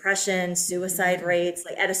depression, suicide rates.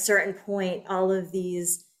 Like, at a certain point, all of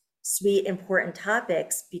these sweet, important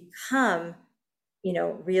topics become,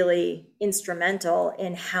 really instrumental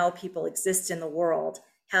in how people exist in the world,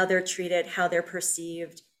 how they're treated, how they're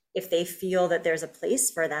perceived. If they feel that there's a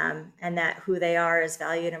place for them and that who they are is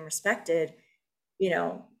valued and respected,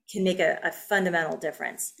 can make a fundamental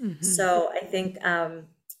difference. So I think,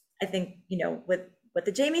 what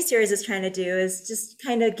the Jamie series is trying to do is just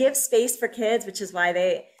kind of give space for kids, which is why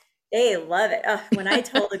they love it. When I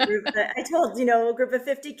told a group a group of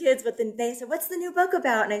 50 kids, but then they said, "What's the new book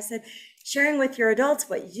about?" And I said, "Sharing with your adults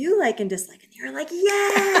what you like and dislike." And they were like,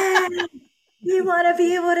 "Yeah, we want to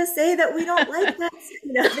be able to say that we don't like that."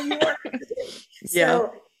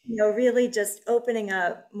 So, really just opening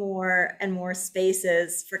up more and more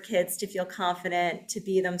spaces for kids to feel confident, to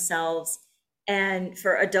be themselves, and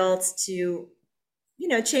for adults to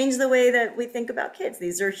change the way that we think about kids.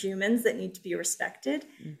 These are humans that need to be respected,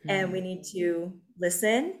 and we need to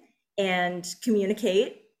listen and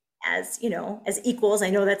communicate as equals. I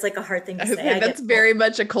know that's like a hard thing to say. That's very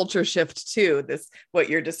much a culture shift too. What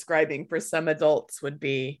you're describing for some adults would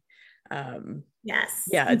be, yes,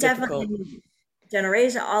 yeah, definitely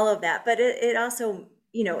generation, all of that. But it also,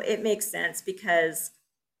 it makes sense because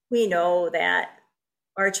we know that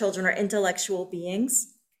our children are intellectual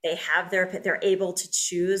beings. They're able to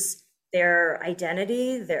choose their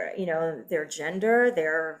identity, their gender,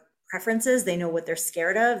 their preferences. They know what they're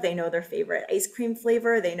scared of. They know their favorite ice cream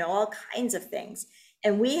flavor. They know all kinds of things.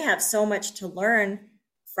 And we have so much to learn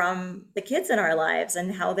from the kids in our lives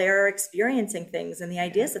and how they're experiencing things and the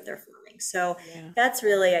ideas that they're forming. So that's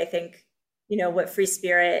really, I think, what Free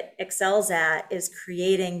Spirit excels at, is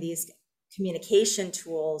creating these communication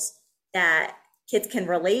tools that kids can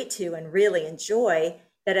relate to and really enjoy,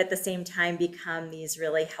 that at the same time become these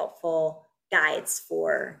really helpful guides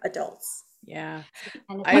for adults. Yeah.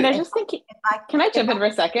 And I just think, can I jump in for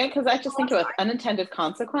a second? Because I just think with unintended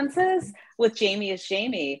consequences with Jamie is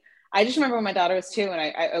Jamie. I just remember when my daughter was 2 and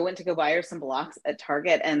I went to go buy her some blocks at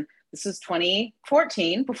Target, and this was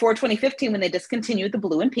 2014, before 2015 when they discontinued the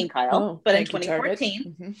blue and pink aisle. But in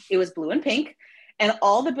 2014, it was blue and pink, and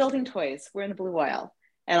all the building toys were in the blue aisle,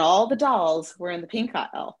 and all the dolls were in the pink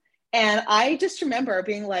aisle. And I just remember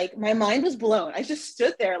being like, my mind was blown. I just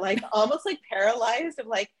stood there like almost like paralyzed of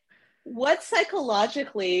like, what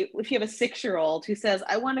psychologically, if you have a 6-year-old who says,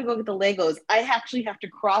 I want to go get the Legos, I actually have to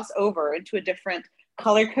cross over into a different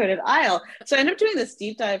color-coded aisle. So I ended up doing this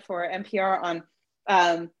deep dive for NPR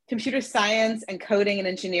on computer science and coding and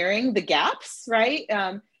engineering, the gaps, right?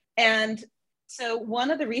 And so one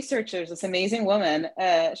of the researchers, this amazing woman,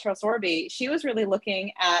 Cheryl Sorby, she was really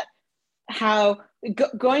looking at how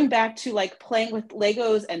going back to like playing with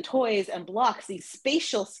Legos and toys and blocks, these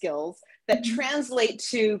spatial skills that translate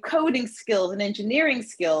to coding skills and engineering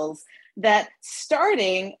skills, that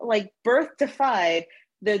starting like birth defied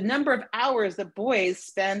the number of hours that boys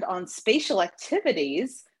spend on spatial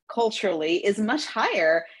activities culturally is much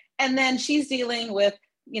higher. And then she's dealing with,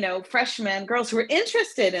 freshmen, girls who are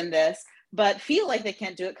interested in this, but feel like they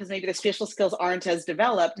can't do it because maybe their spatial skills aren't as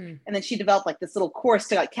developed. And then she developed like this little course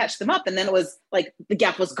to like catch them up. And then it was like, the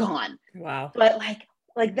gap was gone. Wow. But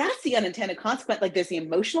like that's the unintended consequence. Like there's the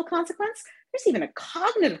emotional consequence. There's even a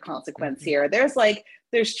cognitive consequence here.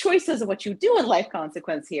 There's choices of what you do in life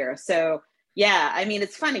consequence here. So yeah, I mean,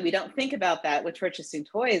 it's funny. We don't think about that with purchasing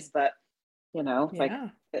toys, but You know, it's like Yeah.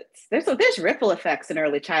 there's ripple effects in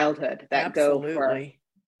early childhood that go for Absolutely.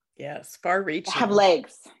 Yes, far reaching. have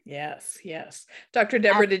legs. Yes, yes. Dr.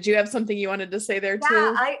 Deborah, did you have something you wanted to say there too?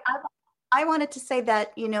 Yeah, I wanted to say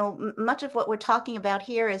that, you know, much of what we're talking about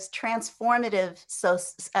here is transformative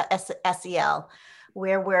SEL,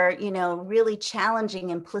 where we're, you know, really challenging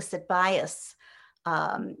implicit bias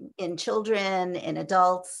in children, in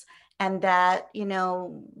adults, and that, you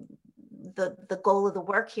know, the goal of the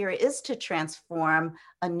work here is to transform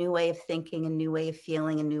a new way of thinking, a new way of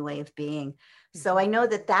feeling, a new way of being. So I know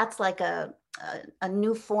that that's like a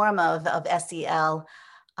new form of SEL,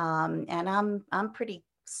 and I'm pretty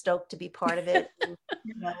stoked to be part of it. And,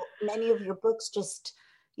 you know, many of your books just,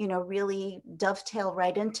 you know, really dovetail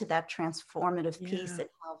right into that transformative piece and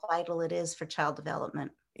how vital it is for child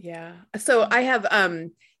development. Yeah. So I have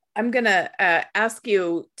I'm gonna ask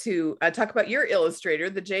you to talk about your illustrator,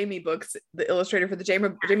 the Jamie books, the illustrator for the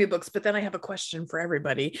Jamie books. But then I have a question for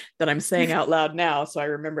everybody that I'm saying out loud now, so I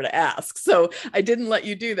remember to ask. So I didn't let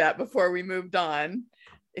you do that before we moved on.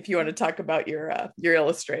 If you want to talk about your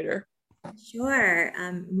illustrator. Sure.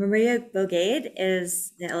 Maria Bogade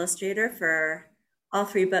is the illustrator for all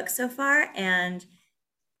 3 books so far, and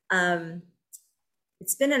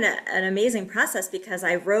it's been an amazing process because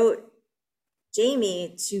I wrote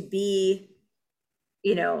Jamie to be,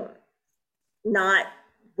 you know, not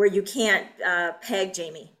where you can't peg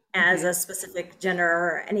Jamie as a specific gender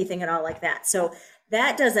or anything at all like that. So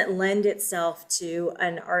that doesn't lend itself to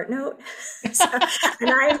an art note. So, and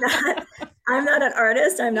I'm not an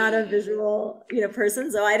artist. I'm not a visual, you know, person.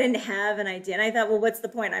 So I didn't have an idea. And I thought, well, what's the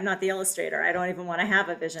point? I'm not the illustrator. I don't even want to have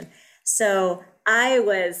a vision. So I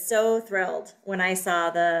was so thrilled when I saw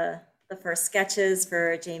the first sketches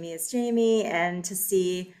for Jamie is Jamie, and to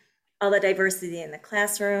see all the diversity in the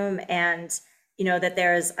classroom, and, you know, that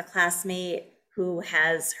there's a classmate who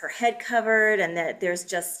has her head covered, and that there's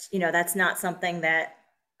just, you know, that's not something that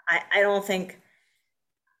I don't think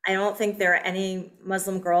there are any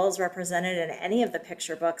Muslim girls represented in any of the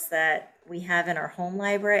picture books that we have in our home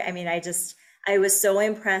library. I mean, I was so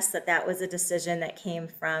impressed that was a decision that came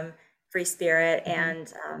from Free Spirit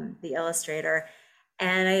and the illustrator.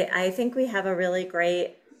 And I think we have a really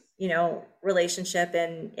great, you know, relationship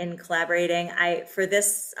in collaborating. For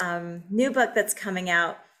this new book that's coming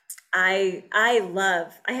out, I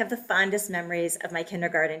have the fondest memories of my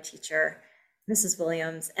kindergarten teacher, Mrs.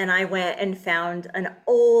 Williams. And I went and found an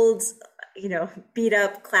old, you know, beat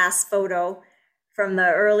up class photo from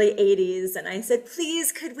the early 80s. And I said,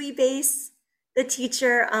 please, could we base the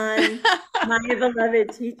teacher on my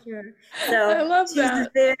beloved teacher? So I love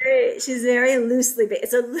that. She's very loosely based.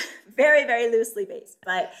 It's a very, very loosely based,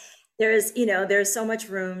 but there's so much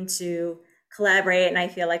room to collaborate. And I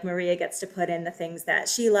feel like Maria gets to put in the things that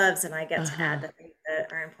she loves, and I get to add the things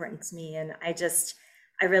that are important to me. And I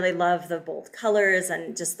really love the bold colors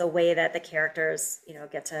and just the way that the characters, you know,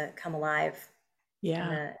 get to come alive in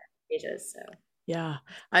the pages. So yeah,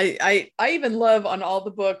 I even love on all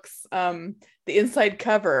the books the inside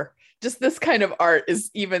cover. Just this kind of art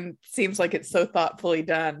seems like it's so thoughtfully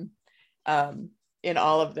done in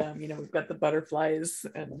all of them. You know, we've got the butterflies,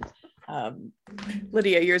 and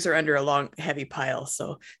Lydia, yours are under a long, heavy pile,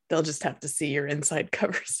 so they'll just have to see your inside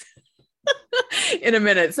covers in a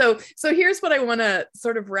minute. So here's what I want to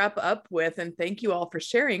sort of wrap up with, and thank you all for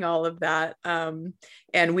sharing all of that.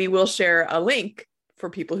 And we will share a link for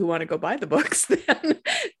people who want to go buy the books then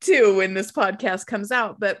too when this podcast comes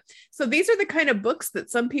out. But so these are the kind of books that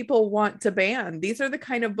some people want to ban. These are the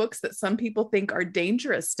kind of books that some people think are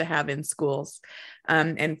dangerous to have in schools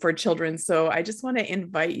and for children. So I just want to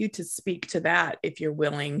invite you to speak to that if you're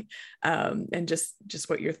willing, and just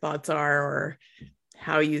what your thoughts are, or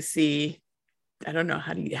how you see, I don't know,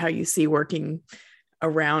 how you see working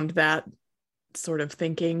around that sort of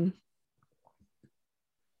thinking.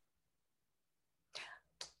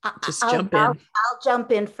 Just jump in. I'll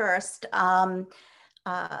jump in first.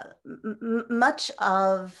 Much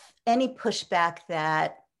of any pushback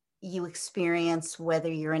that you experience,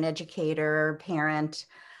 whether you're an educator or parent,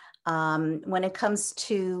 when it comes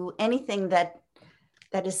to anything that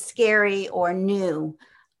is scary or new,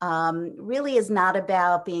 really is not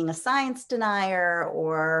about being a science denier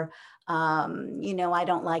or, you know, I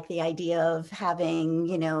don't like the idea of having,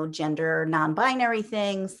 you know, gender non-binary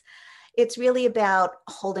things. It's really about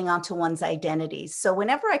holding on to one's identity. So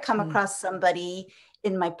whenever I come across somebody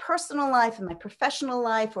in my personal life, in my professional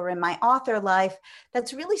life, or in my author life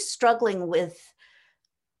that's really struggling with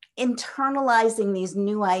internalizing these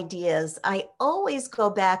new ideas, I always go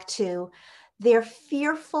back to they're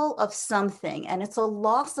fearful of something, and it's a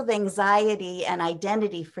loss of anxiety and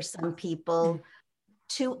identity for some people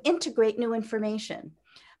to integrate new information.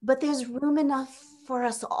 But there's room enough for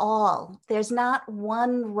us all. There's not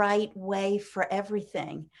one right way for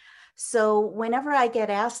everything. So whenever I get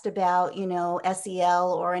asked about,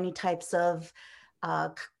 SEL or any types of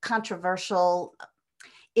controversial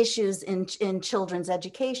issues in children's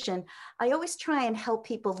education, I always try and help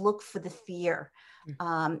people look for the fear.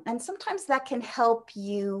 And sometimes that can help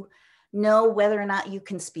you know whether or not you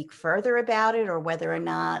can speak further about it, or whether or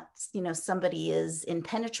not, somebody is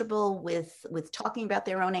impenetrable with talking about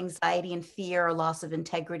their own anxiety and fear or loss of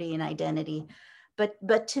integrity and identity.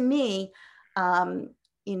 But to me,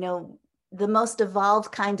 the most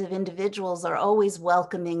evolved kinds of individuals are always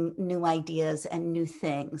welcoming new ideas and new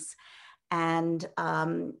things. And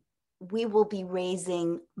we will be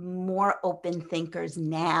raising more open thinkers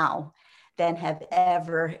now than have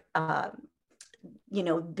ever,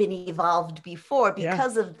 been evolved before,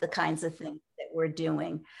 because of the kinds of things that we're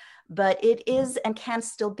doing. But it is and can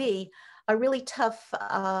still be a really tough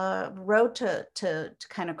road to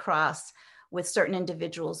kind of cross with certain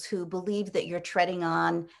individuals who believe that you're treading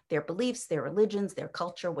on their beliefs, their religions, their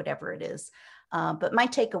culture, whatever it is. But my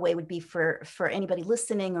takeaway would be for anybody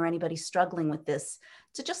listening or anybody struggling with this,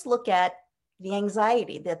 to just look at the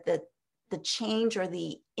anxiety that the change or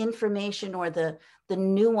the information or the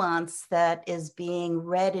nuance that is being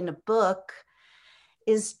read in a book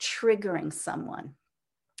is triggering someone.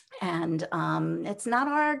 And it's not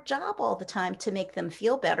our job all the time to make them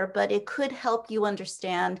feel better, but it could help you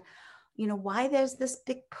understand, why there's this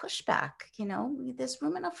big pushback. There's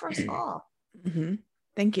room enough for us all. Mm-hmm.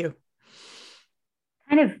 Thank you.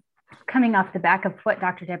 Kind of coming off the back of what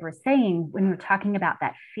Dr. Deborah is saying, when we're talking about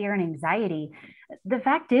that fear and anxiety, the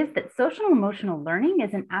fact is that social and emotional learning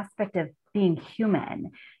is an aspect of being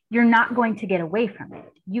human. You're not going to get away from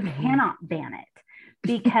it. You cannot ban it,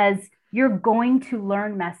 because you're going to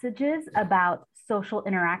learn messages about social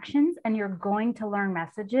interactions, and you're going to learn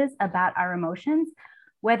messages about our emotions,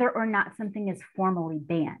 whether or not something is formally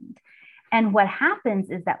banned. And what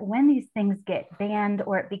happens is that when these things get banned,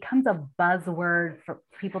 or it becomes a buzzword for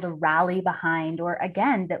people to rally behind, or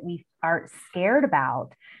again, that we are scared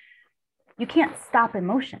about, you can't stop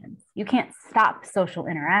emotions. You can't stop social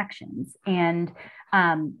interactions. And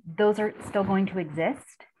those are still going to exist.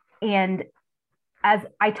 And as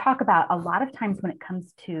I talk about a lot of times when it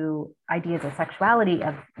comes to ideas of sexuality,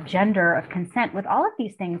 of gender, of consent, with all of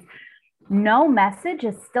these things, no message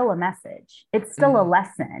is still a message. It's still a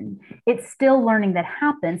lesson. It's still learning that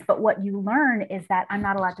happens. But what you learn is that I'm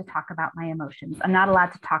not allowed to talk about my emotions. I'm not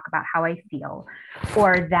allowed to talk about how I feel,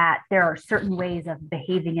 or that there are certain ways of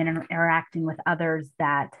behaving and interacting with others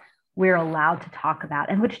that we're allowed to talk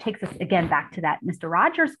about. And which takes us again back to that Mr.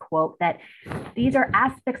 Rogers quote, that these are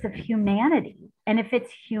aspects of humanity. And if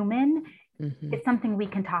it's human, it's something we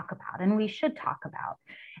can talk about and we should talk about.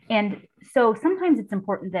 And so sometimes it's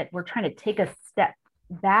important that we're trying to take a step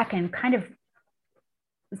back and kind of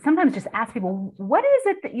sometimes just ask people, what is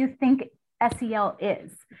it that you think SEL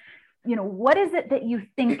is? What is it that you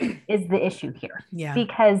think is the issue here? Yeah.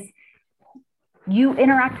 Because you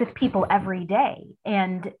interact with people every day,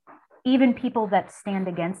 and even people that stand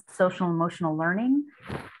against social emotional learning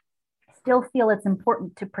still feel it's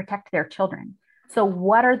important to protect their children. So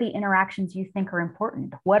what are the interactions you think are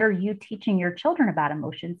important? What are you teaching your children about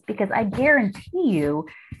emotions? Because I guarantee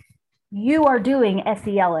you are doing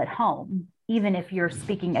SEL at home, even if you're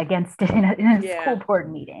speaking against it in a school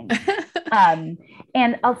board meeting.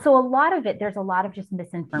 And also a lot of it, there's a lot of just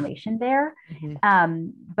misinformation there.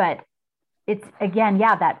 But it's again,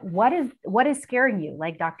 that what is scaring you?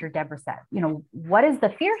 Like Dr. Deborah said, what is the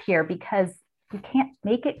fear here? Because you can't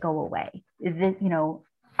make it go away. Is it,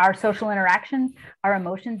 our social interactions, our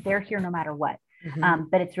emotions, they're here no matter what.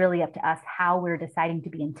 But it's really up to us how we're deciding to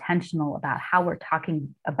be intentional about how we're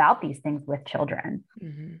talking about these things with children.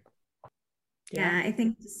 Yeah, I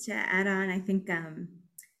think just to add on, I think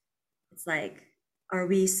it's like, are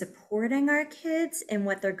we supporting our kids in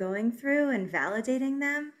what they're going through and validating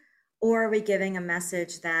them? Or are we giving a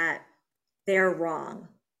message that they're wrong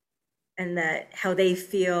and that how they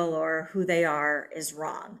feel or who they are is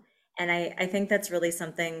wrong? And I think that's really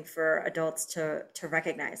something for adults to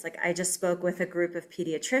recognize. Like, I just spoke with a group of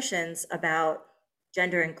pediatricians about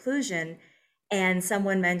gender inclusion, and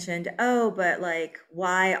someone mentioned, oh, but like,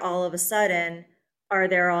 why all of a sudden are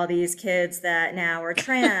there all these kids that now are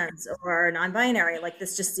trans or non-binary? Like,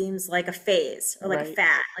 this just seems like a phase, or like a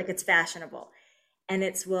fad, like it's fashionable. And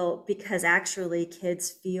it's, well, because actually kids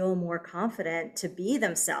feel more confident to be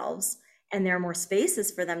themselves, and there are more spaces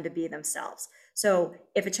for them to be themselves. So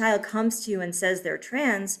if a child comes to you and says they're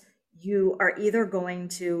trans, you are either going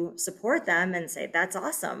to support them and say, that's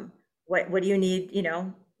awesome. what do you need,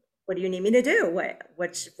 what do you need me to do?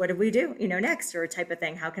 What do we do, next, or type of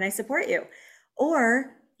thing? How can I support you?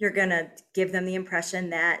 Or you're going to give them the impression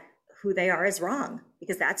that who they are is wrong,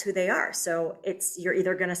 because that's who they are. So you're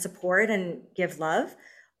either going to support and give love,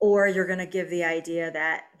 or you're going to give the idea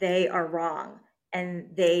that they are wrong and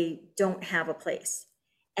they don't have a place.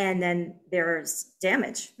 And then there's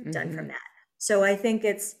damage done from that. So I think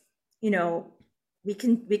it's, we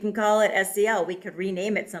can call it SEL. We could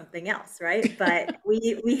rename it something else, right? But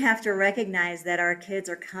we have to recognize that our kids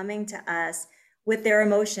are coming to us with their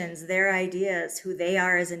emotions, their ideas, who they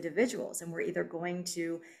are as individuals. And we're either going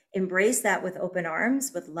to embrace that with open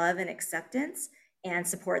arms, with love and acceptance, and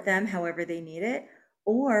support them however they need it,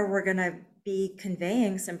 or we're going to be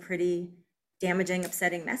conveying some pretty damaging,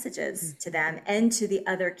 upsetting messages to them and to the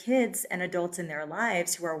other kids and adults in their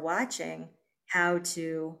lives who are watching how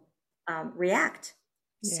to react.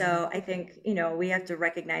 Yeah. So I think, we have to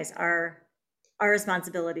recognize our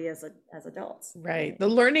responsibility as adults. Right. The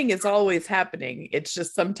learning is always happening. It's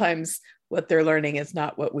just sometimes what they're learning is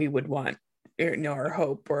not what we would want, or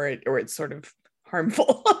hope, or it's sort of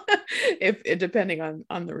harmful if depending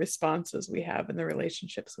on the responses we have and the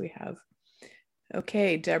relationships we have.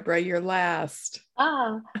 Okay, Deborah, you're last.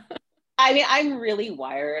 I mean, I'm really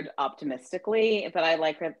wired optimistically, but I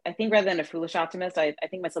think rather than a foolish optimist, I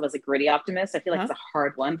think myself as a gritty optimist. I feel like it's a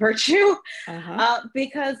hard-won virtue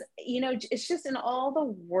because, it's just in all the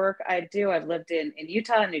work I do. I've lived in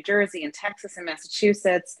Utah, New Jersey, and Texas, and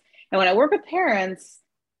Massachusetts. And when I work with parents,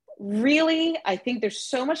 really, I think there's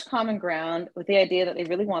so much common ground with the idea that they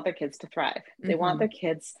really want their kids to thrive. They want their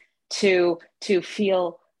kids to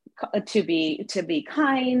feel, to be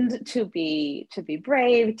kind, to be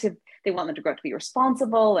brave, they want them to grow up to be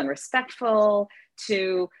responsible and respectful,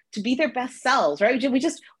 to be their best selves, right? You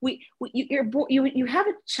have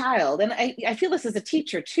a child, and I feel this as a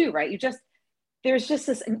teacher too, right? There's just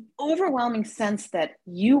this an overwhelming sense that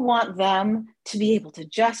you want them to be able to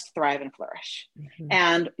just thrive and flourish.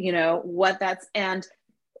 And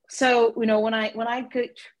so, when I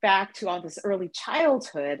get back to all this early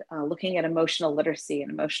childhood, looking at emotional literacy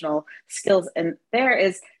and emotional skills, and there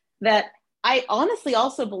is that I honestly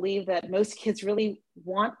also believe that most kids really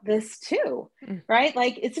want this too, right?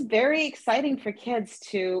 Like, it's very exciting for kids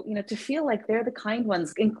to feel like they're the kind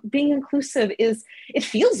ones. Being inclusive it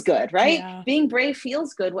feels good, right? Yeah. Being brave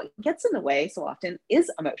feels good. What gets in the way so often is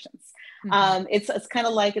emotions. It's kind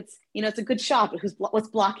of like it's a good shot, but what's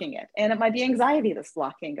blocking it? And it might be anxiety that's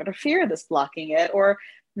blocking it, or fear that's blocking it, or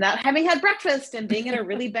not having had breakfast and being in a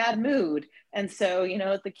really bad mood. And so,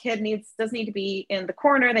 the kid doesn't need to be in the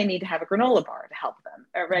corner. They need to have a granola bar to help them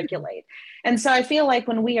regulate. And so I feel like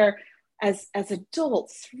when we are, as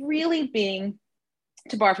adults, really being,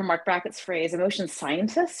 to borrow from Mark Brackett's phrase, emotion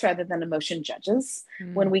scientists rather than emotion judges,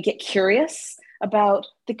 when we get curious about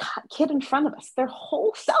the kid in front of us, their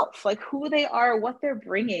whole self, like who they are, what they're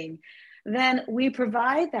bringing, then we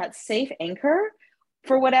provide that safe anchor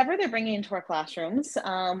for whatever they're bringing into our classrooms,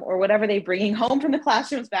 or whatever they're bringing home from the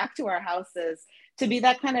classrooms back to our houses, to be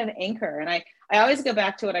that kind of anchor. And I always go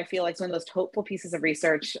back to what I feel like is one of the most hopeful pieces of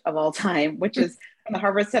research of all time, which is from the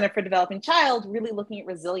Harvard Center for Developing Child, really looking at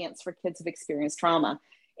resilience for kids who've experienced trauma.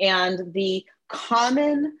 And the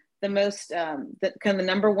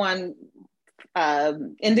number one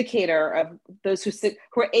indicator of those who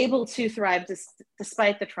are able to thrive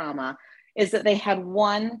despite the trauma is that they had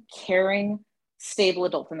one caring, stable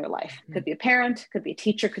adult in their life. Could be a parent, could be a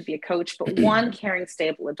teacher, could be a coach, but one caring,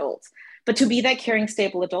 stable adult. But to be that caring,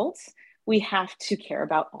 stable adult, we have to care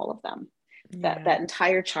about all of them, that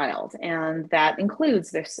entire child. And that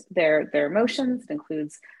includes their emotions, it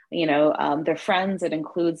includes, their friends, it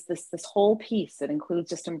includes this whole piece. It includes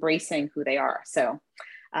just embracing who they are. So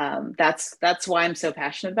that's why I'm so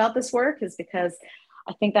passionate about this work, is because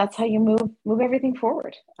I think that's how you move everything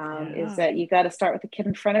forward, is that you got to start with the kid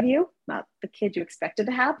in front of you, not the kid you expected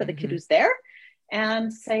to have, but the kid who's there,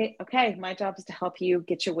 and say, okay, my job is to help you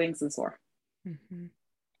get your wings and soar.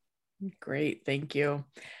 Great. Thank you.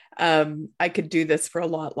 I could do this for a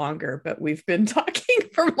lot longer, but we've been talking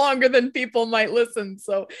for longer than people might listen.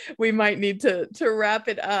 So we might need to wrap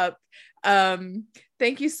it up.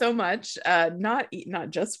 Thank you so much. Not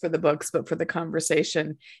just for the books, but for the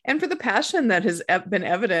conversation and for the passion that has been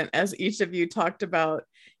evident as each of you talked about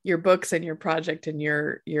your books and your project and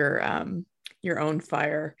your own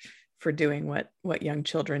fire for doing what young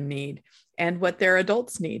children need and what their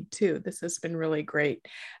adults need too. This has been really great.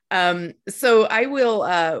 So I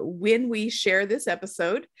will, when we share this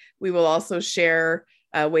episode, we will also share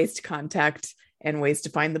ways to contact and ways to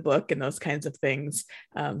find the book and those kinds of things,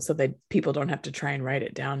 so that people don't have to try and write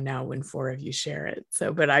it down now when 4 of you share it.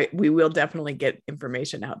 So, but we will definitely get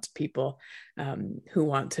information out to people who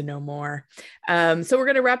want to know more. So we're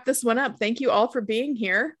going to wrap this one up. Thank you all for being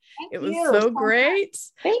here. It was so great.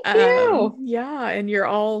 Thank you. Yeah, and you're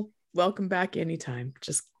all welcome back anytime.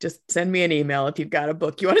 Just send me an email if you've got a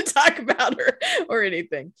book you want to talk about or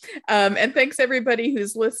anything. And thanks everybody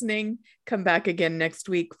who's listening. Come back again next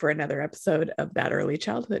week for another episode of That Early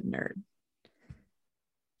Childhood Nerd.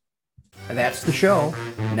 That's the show.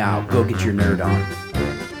 Now go get your nerd on.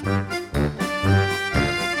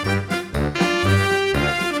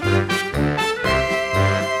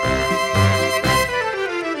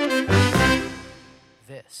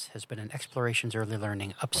 This has been an Explorations Early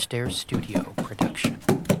Learning Upstairs Studio production.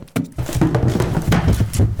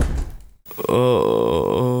 Oh.